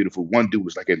was beautiful. One dude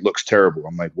was like, it looks terrible.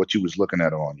 I'm like, what you was looking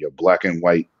at on your black and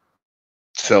white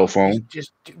cell phone?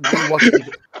 Just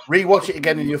rewatch it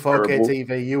again in your 4K terrible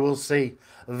TV. You will see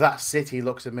that city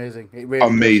looks amazing. It really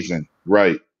amazing, does.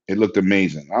 Right? It looked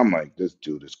amazing. I'm like, this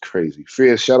dude is crazy.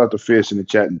 Fierce, shout out to Fierce in the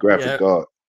chat and Graphic God.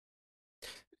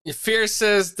 Fierce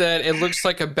says that it looks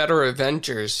like a better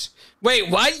Avengers. Wait,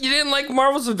 what? You didn't like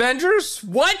Marvel's Avengers?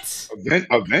 What?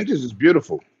 Avengers is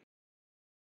beautiful.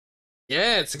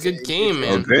 Yeah, it's a good game,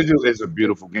 man. Avengers is a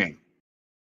beautiful game.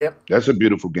 Yep. That's a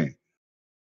beautiful game.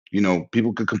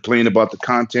 People could complain about the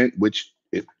content, which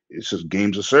it's just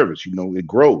games of service. It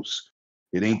grows.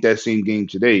 It ain't that same game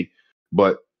today,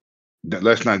 but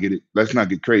let's not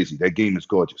get crazy. That game is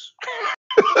gorgeous.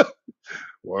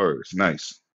 Word, it's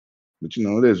nice. But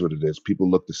it is what it is. People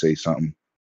look to say something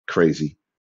crazy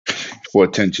for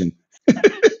attention.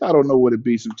 I don't know what it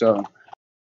be sometimes.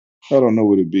 I don't know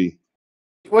what it be.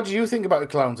 What do you think about the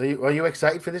clowns? Are you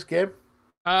excited for this game?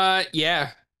 Yeah,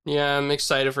 I'm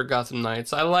excited for Gotham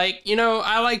Knights. I like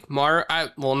not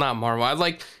Marvel. I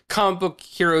like comic book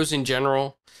heroes in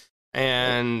general,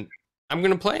 and I'm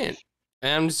gonna play it.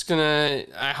 And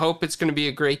I hope it's gonna be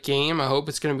a great game. I hope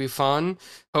it's gonna be fun.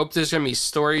 I hope there's gonna be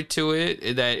story to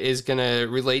it that is gonna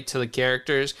relate to the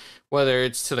characters, whether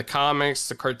it's to the comics,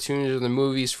 the cartoons, or the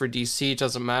movies for DC. It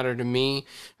doesn't matter to me.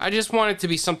 I just want it to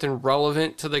be something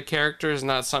relevant to the characters,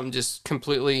 not something just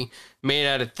completely made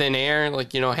out of thin air.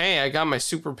 Like, hey, I got my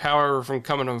superpower from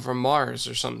coming from Mars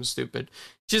or something stupid.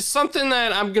 Just something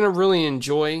that I'm gonna really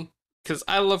enjoy, because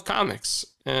I love comics,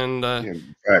 and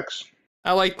facts.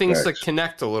 I like things that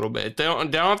connect a little bit. They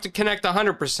don't have to connect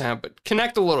 100%, but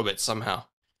connect a little bit somehow.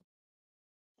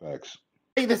 Facts.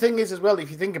 The thing is, as well, if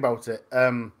you think about it,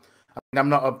 I'm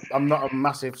not a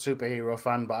massive superhero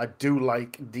fan, but I do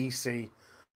like DC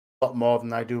a lot more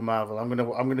than I do Marvel. I'm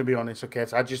gonna be honest, okay?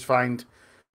 So I just find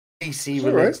DC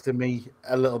relates to me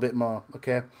a little bit more,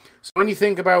 okay? So when you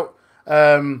think about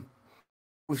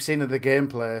we've seen the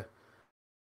gameplay,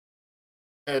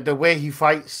 the way he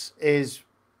fights is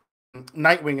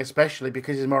Nightwing, especially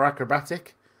because he's more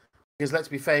acrobatic. Because let's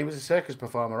be fair, he was a circus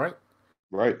performer, right?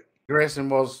 Right. Grayson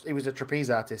was a trapeze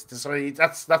artist, so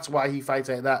that's why he fights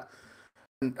like that.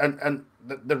 And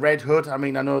the Red Hood. I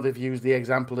mean, I know they've used the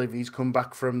example of he's come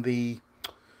back from the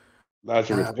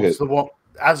Lazarus Pit. What's the what?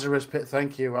 Lazarus Pit.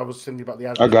 Thank you. I was thinking about the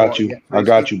Lazarus. I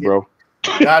got you, bro.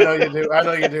 I know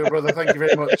you do, brother. Thank you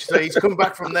very much. So he's come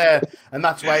back from there, and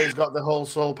that's why he's got the whole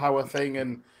soul power thing.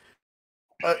 And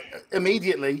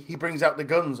immediately he brings out the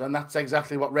guns, and that's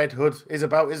exactly what Red Hood is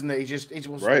about, isn't it? He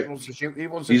wants to shoot.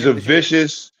 He's a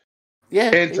vicious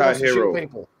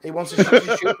anti-hero. He wants to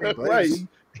shoot people. Right.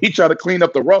 He tried to clean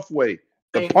up the rough way,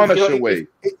 the Punisher way.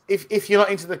 If you're not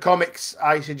into the comics,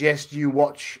 I suggest you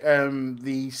watch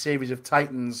the series of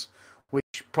Titans,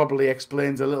 which probably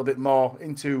explains a little bit more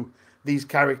into these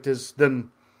characters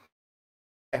than.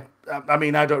 I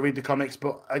mean, I don't read the comics,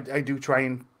 but I do try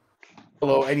and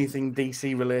follow anything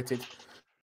DC related.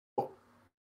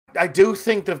 I do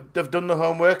think they've done the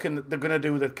homework, and they're going to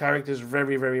do the characters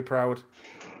very, very proud.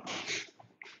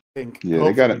 Yeah,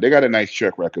 hopefully. they got a nice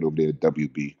track record over there at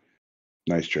WB.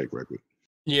 Nice track record.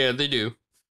 Yeah, they do.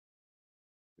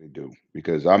 They do,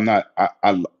 because I'm not.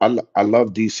 I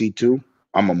love DC too.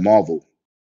 I'm a Marvel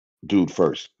dude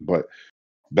first, but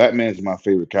Batman's my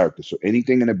favorite character. So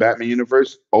anything in the Batman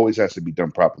universe always has to be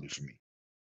done properly for me.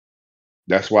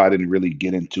 That's why I didn't really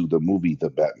get into the movie The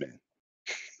Batman.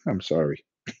 I'm sorry.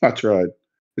 I tried.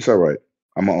 It's all right.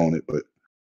 I'm gonna own it, but.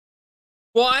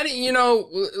 Well,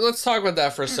 let's talk about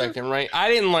that for a second, right? I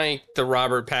didn't like the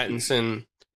Robert Pattinson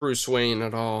Bruce Wayne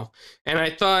at all. And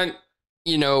I thought,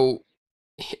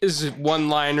 his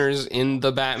one-liners in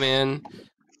The Batman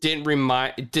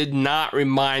did not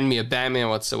remind me of Batman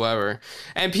whatsoever.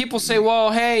 And people say,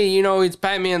 well, hey, it's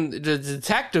Batman, the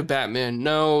detective Batman.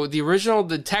 No, the original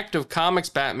Detective Comics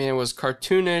Batman was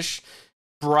cartoonish,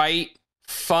 bright,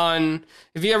 fun.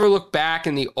 If you ever look back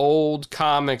in the old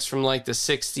comics from like the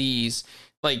 60s,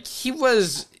 like he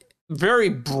was very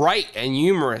bright and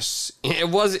humorous. It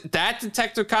was that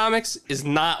Detective Comics is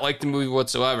not like the movie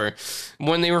whatsoever.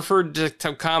 When they refer to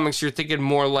Detective Comics, you're thinking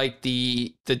more like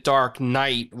the Dark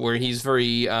Knight, where he's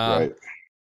very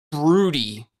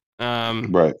broody.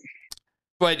 Right.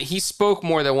 But he spoke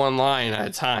more than one line at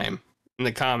a time in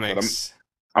the comics.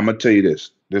 I'm gonna tell you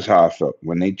this. This is how I felt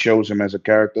when they chose him as a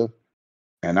character,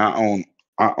 and I own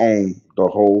the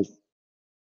whole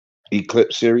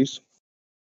Eclipse series.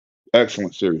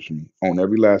 Excellent series for me. Own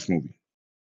every last movie.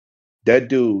 That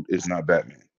dude is not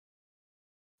Batman,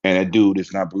 and that dude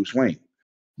is not Bruce Wayne.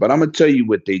 But I'm gonna tell you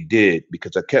what they did,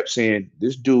 because I kept saying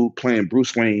this dude playing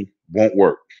Bruce Wayne won't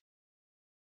work,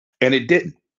 and it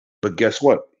didn't. But guess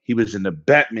what? He was in the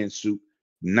Batman suit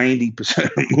 90%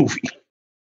 of the movie.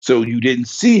 So you didn't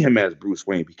see him as Bruce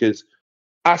Wayne, because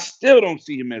I still don't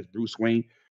see him as Bruce Wayne.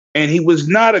 And he was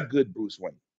not a good Bruce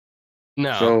Wayne.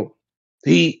 No. So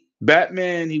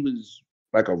Batman, he was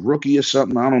like a rookie or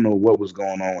something. I don't know what was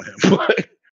going on with him. But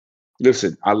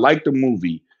listen, I like the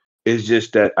movie. It's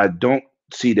just that I don't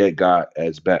see that guy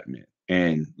as Batman.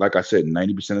 And like I said,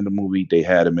 90% of the movie, they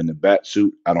had him in the bat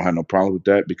suit. I don't have no problem with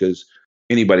that, because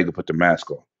anybody could put the mask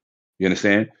on. You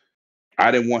understand? I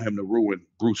didn't want him to ruin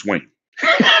Bruce Wayne.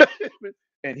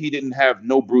 And he didn't have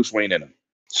no Bruce Wayne in him.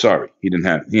 Sorry, he didn't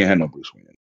have no Bruce Wayne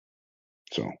in him.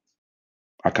 So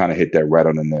I kind of hit that right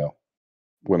on the nail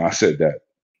when I said that.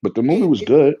 But the movie was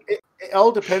good. It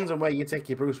all depends on where you take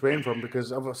your Bruce Wayne from,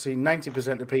 because obviously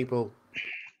 90% of people,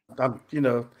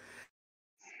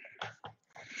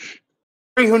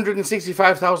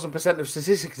 365,000% of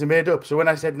statistics are made up. So when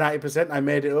I said 90%, I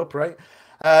made it up, right?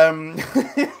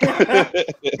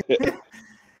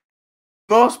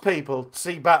 Most people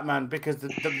see Batman because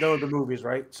they know the movies,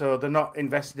 right? So they're not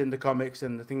invested in the comics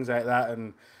and the things like that.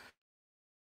 And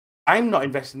I'm not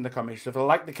invested in the comics. If I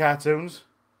like the cartoons,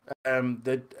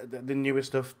 the newer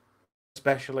stuff,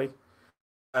 especially,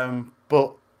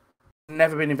 but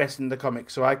never been invested in the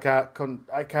comics, so I can't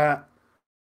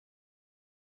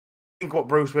think what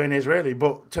Bruce Wayne is really.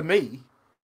 But to me,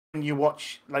 when you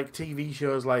watch like TV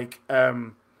shows like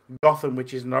Gotham,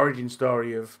 which is an origin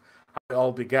story of how it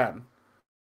all began.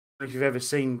 If you've ever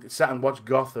sat and watched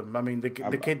Gotham, I mean, the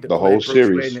kid that the played whole Bruce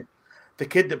series. Wayne, the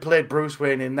kid that played Bruce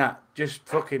Wayne in that just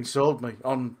fucking sold me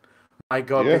on. My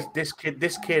God, Yeah. this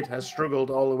kid has struggled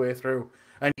all the way through,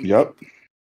 and Yep.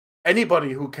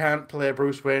 Anybody who can't play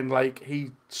Bruce Wayne, like,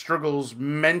 he struggles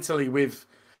mentally with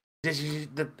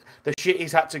the shit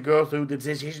he's had to go through, the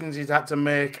decisions he's had to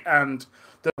make, and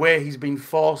the way he's been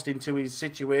forced into his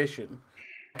situation.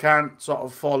 I can't sort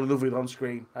of fall in love with on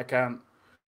screen. I can't.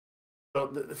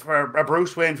 But for a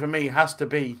Bruce Wayne, for me, has to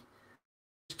be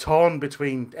torn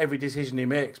between every decision he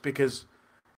makes, because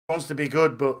he wants to be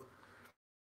good, but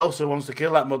also wants to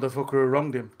kill that motherfucker who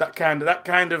wronged him. That kind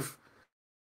of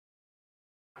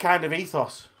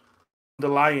ethos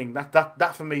underlying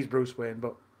that for me is Bruce Wayne,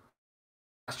 but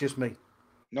that's just me.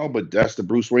 No, but that's the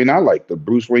Bruce Wayne I like. The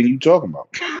Bruce Wayne you talking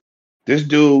about. This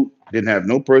dude didn't have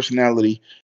no personality.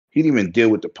 He didn't even deal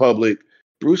with the public.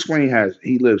 Bruce Wayne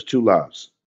lives two lives.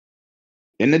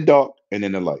 In the dark and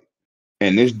in the light.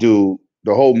 And this dude,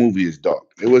 the whole movie is dark.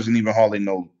 It wasn't even hardly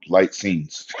no light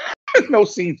scenes. No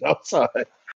scenes outside.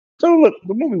 So look,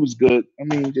 the movie was good. I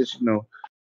mean, just,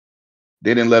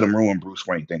 they didn't let him ruin Bruce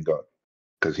Wayne, thank God.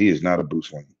 Because he is not a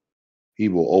Bruce Wayne. He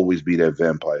will always be that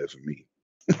vampire for me.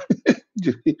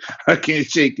 I can't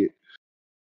shake it.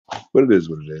 But it is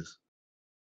what it is.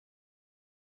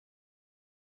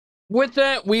 With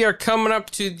that, we are coming up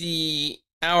to the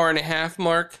hour and a half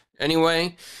mark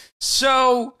anyway.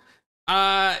 So,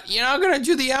 I'm going to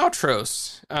do the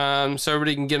outros so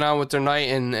everybody can get on with their night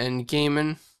and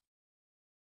gaming.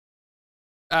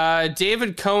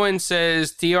 David Cohen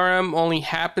says DRM only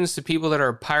happens to people that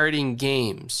are pirating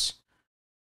games.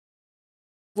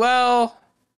 Well,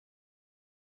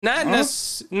 not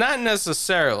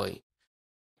necessarily.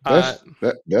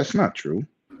 That's not true.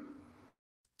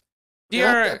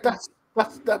 That's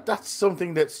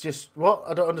something that's just what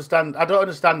I don't understand. I don't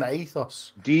understand that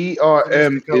ethos.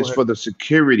 DRM is for the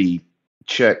security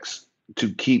checks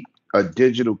to keep a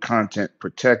digital content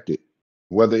protected,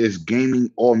 whether it's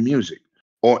gaming or music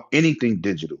or anything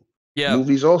digital. Yeah,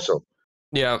 movies also.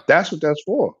 Yeah, that's what that's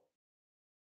for.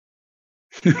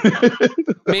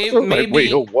 Maybe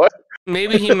wait, what?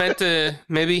 Maybe he meant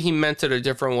it a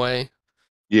different way.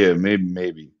 Yeah,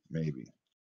 maybe.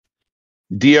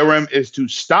 DRM is to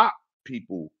stop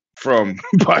people from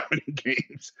pirating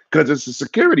games because it's a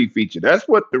security feature. That's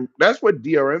what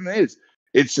DRM is.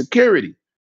 It's security.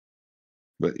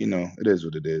 But it is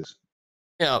what it is.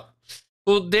 Yeah.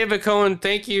 Well, David Cohen,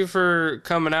 thank you for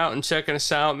coming out and checking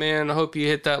us out, man. I hope you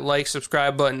hit that like,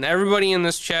 subscribe button. Everybody in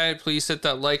this chat, please hit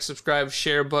that like, subscribe,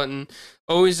 share button.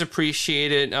 Always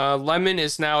appreciate it. Lemon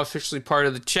is now officially part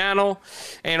of the channel.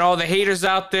 And all the haters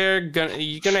out there,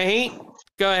 you gonna hate?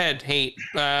 Go ahead, hate.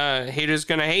 Haters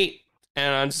gonna hate.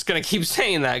 And I'm just gonna keep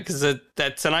saying that because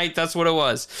that tonight, that's what it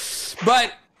was.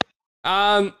 But,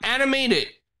 animated.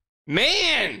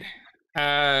 Man!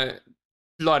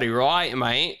 Bloody right,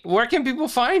 mate. Where can people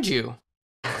find you?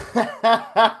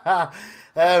 Not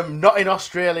in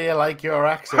Australia like your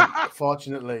accent,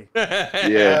 fortunately.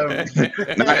 Yeah.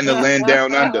 Not in the land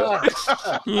down under.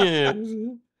 Yeah.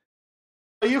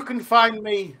 You can find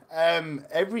me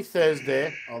every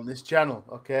Thursday on this channel,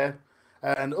 okay?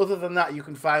 And other than that, you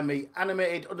can find me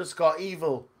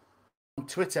animated_evil on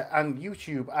Twitter and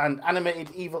YouTube, and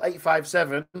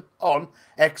animatedevil857 on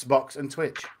Xbox and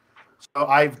Twitch. So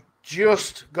I've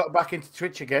just got back into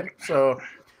Twitch again, so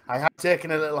I have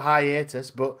taken a little hiatus,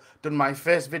 but done my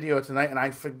first video tonight, and I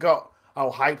forgot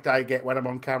how hyped I get when I'm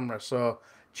on camera. So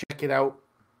check it out.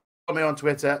 Follow me on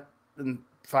Twitter and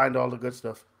find all the good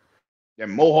stuff. That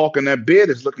mohawk and that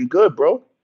beard is looking good, bro.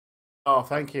 Oh,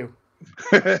 thank you.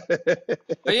 But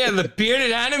yeah, the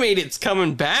bearded animated's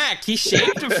coming back. He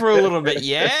shaved it for a little bit.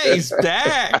 Yeah, he's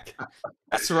back.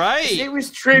 That's right. It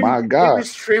was trimmed. My God. It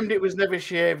was trimmed. It was never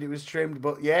shaved. It was trimmed.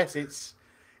 But yes, it's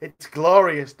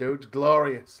glorious, dude.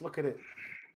 Glorious. Look at it.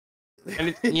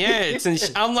 And it's in,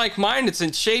 unlike mine, it's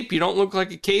in shape. You don't look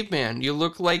like a caveman. You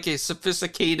look like a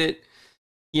sophisticated,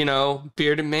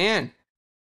 bearded man.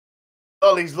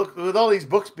 With all these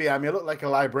books behind me, I look like a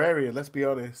librarian. Let's be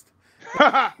honest.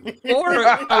 Or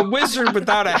a wizard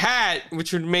without a hat,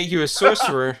 which would make you a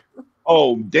sorcerer.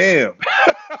 Oh, damn.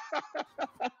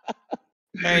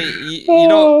 Hey, you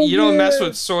don't mess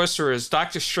with sorcerers.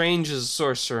 Doctor Strange is a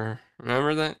sorcerer.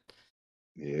 Remember that?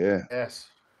 Yeah. Yes.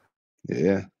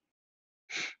 Yeah.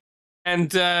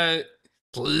 And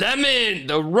Lemon,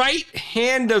 the right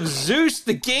hand of Zeus,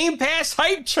 the Game Pass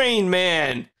hype train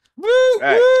man. Woo,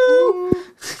 woo.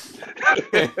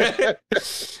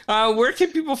 Where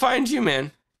can people find you,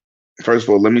 man? First of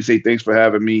all, let me say thanks for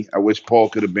having me. I wish Paul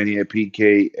could have been here,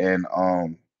 PK and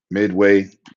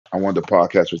Midway. I wanted to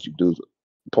podcast with you dudes.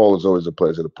 Paul is always a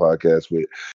pleasure to podcast with.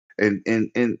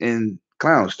 And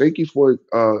Clowns, thank you for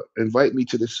inviting me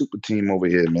to the super team over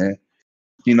here, man.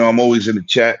 I'm always in the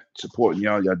chat supporting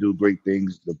y'all. Y'all do great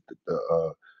things.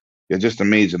 You're just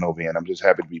amazing over here, and I'm just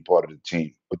happy to be part of the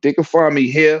team. But they can find me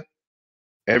here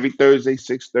every Thursday,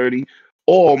 6:30,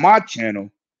 or on my channel,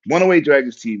 108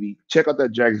 Dragons TV. Check out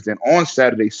that Dragons Den on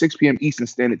Saturday, 6 p.m. Eastern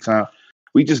Standard Time.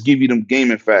 We just give you them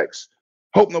gaming facts.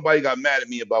 Hope nobody got mad at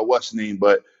me about what's the name,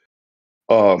 but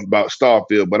about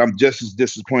Starfield. But I'm just as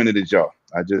disappointed as y'all.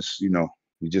 I just, you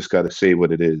just got to say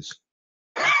what it is.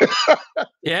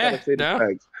 Yeah,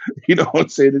 no. You know what I'm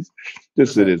saying? It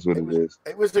is what it is.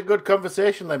 It was a good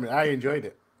conversation, Lemon. I enjoyed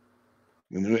it.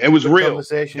 It was real.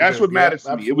 That's what matters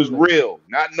to me. It was real,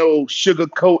 not no sugar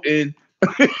coating.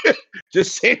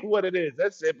 Just saying what it is.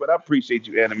 That's it. But I appreciate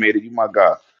you, Animated. You my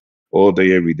guy, all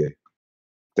day, every day.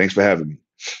 Thanks for having me.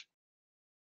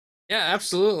 Yeah,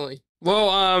 absolutely.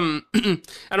 Well,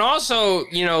 and also,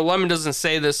 Lemon doesn't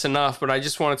say this enough, but I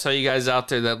just want to tell you guys out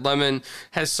there that Lemon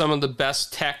has some of the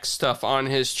best tech stuff on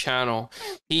his channel.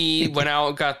 He went out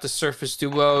and got the Surface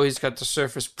Duo, he's got the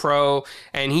Surface Pro,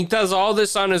 and he does all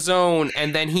this on his own,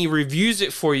 and then he reviews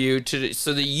it for you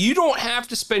so that you don't have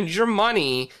to spend your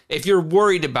money if you're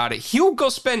worried about it. He'll go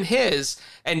spend his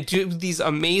and do these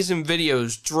amazing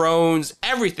videos, drones,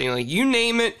 everything, like you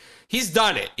name it. He's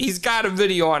done it. He's got a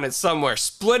video on it somewhere.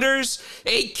 Splitters,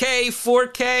 8K,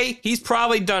 4K. He's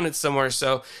probably done it somewhere.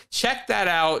 So check that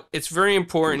out. It's very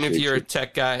important if you're a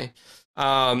tech guy.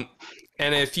 And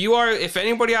if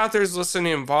anybody out there is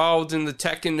listening involved in the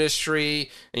tech industry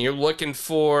and you're looking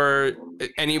for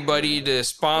anybody to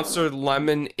sponsor,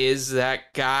 Lemon is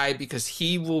that guy because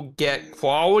he will get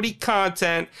quality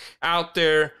content out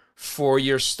there for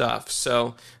your stuff.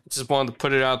 So just wanted to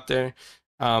put it out there.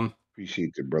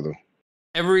 Appreciate it, brother.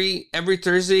 Every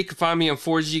Thursday, you can find me on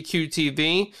 4GQ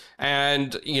TV.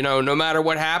 And, no matter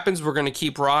what happens, we're going to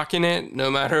keep rocking it.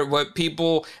 No matter what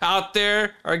people out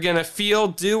there are going to feel,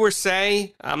 do, or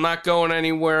say, I'm not going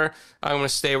anywhere. I'm going to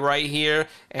stay right here.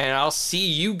 And I'll see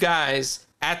you guys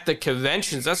at the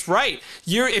conventions. That's right.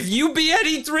 If you be at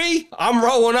E3, I'm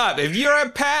rolling up. If you're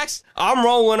at PAX, I'm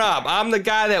rolling up. I'm the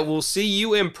guy that will see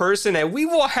you in person. And we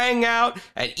will hang out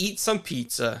and eat some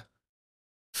pizza.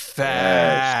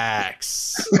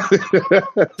 Facts.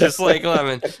 Just like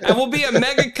Lemon. And we'll be at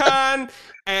MegaCon,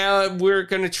 and we're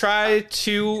gonna try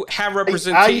to have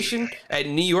representation at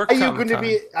New York Comic Con.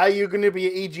 Are you gonna be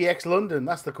at EGX London?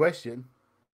 That's the question.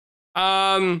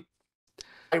 I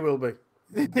will be.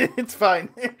 It's fine.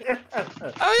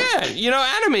 Oh yeah, you know,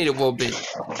 Animated will be,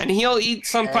 and he'll eat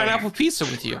some pineapple pizza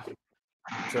with you.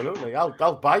 Absolutely,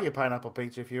 I'll buy you pineapple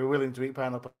pizza if you're willing to eat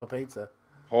pineapple pizza.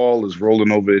 Paul is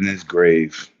rolling over in his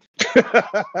grave.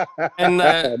 And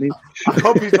I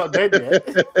hope he's not dead yet.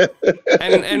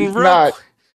 And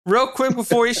real quick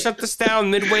before we shut this down,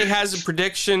 Midway has a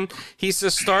prediction. He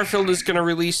says Starfield is going to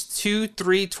release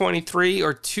 2/3/23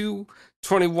 or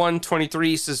 2/21/23.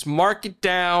 He says mark it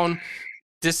down.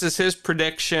 This is his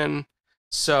prediction.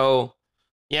 So,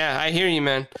 yeah, I hear you,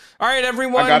 man. All right,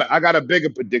 everyone. I got a bigger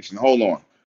prediction. Hold on.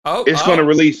 Oh, it's going to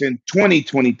release in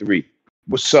 2023.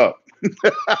 What's up?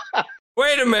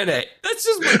 Wait a minute. That's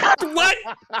just what?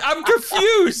 I'm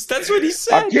confused. That's what he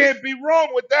said. I can't be wrong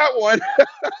with that one.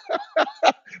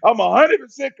 I'm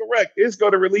 100% correct. It's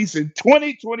going to release in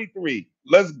 2023.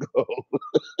 Let's go.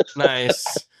 Nice.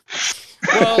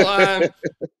 Well,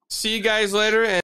 see you guys later.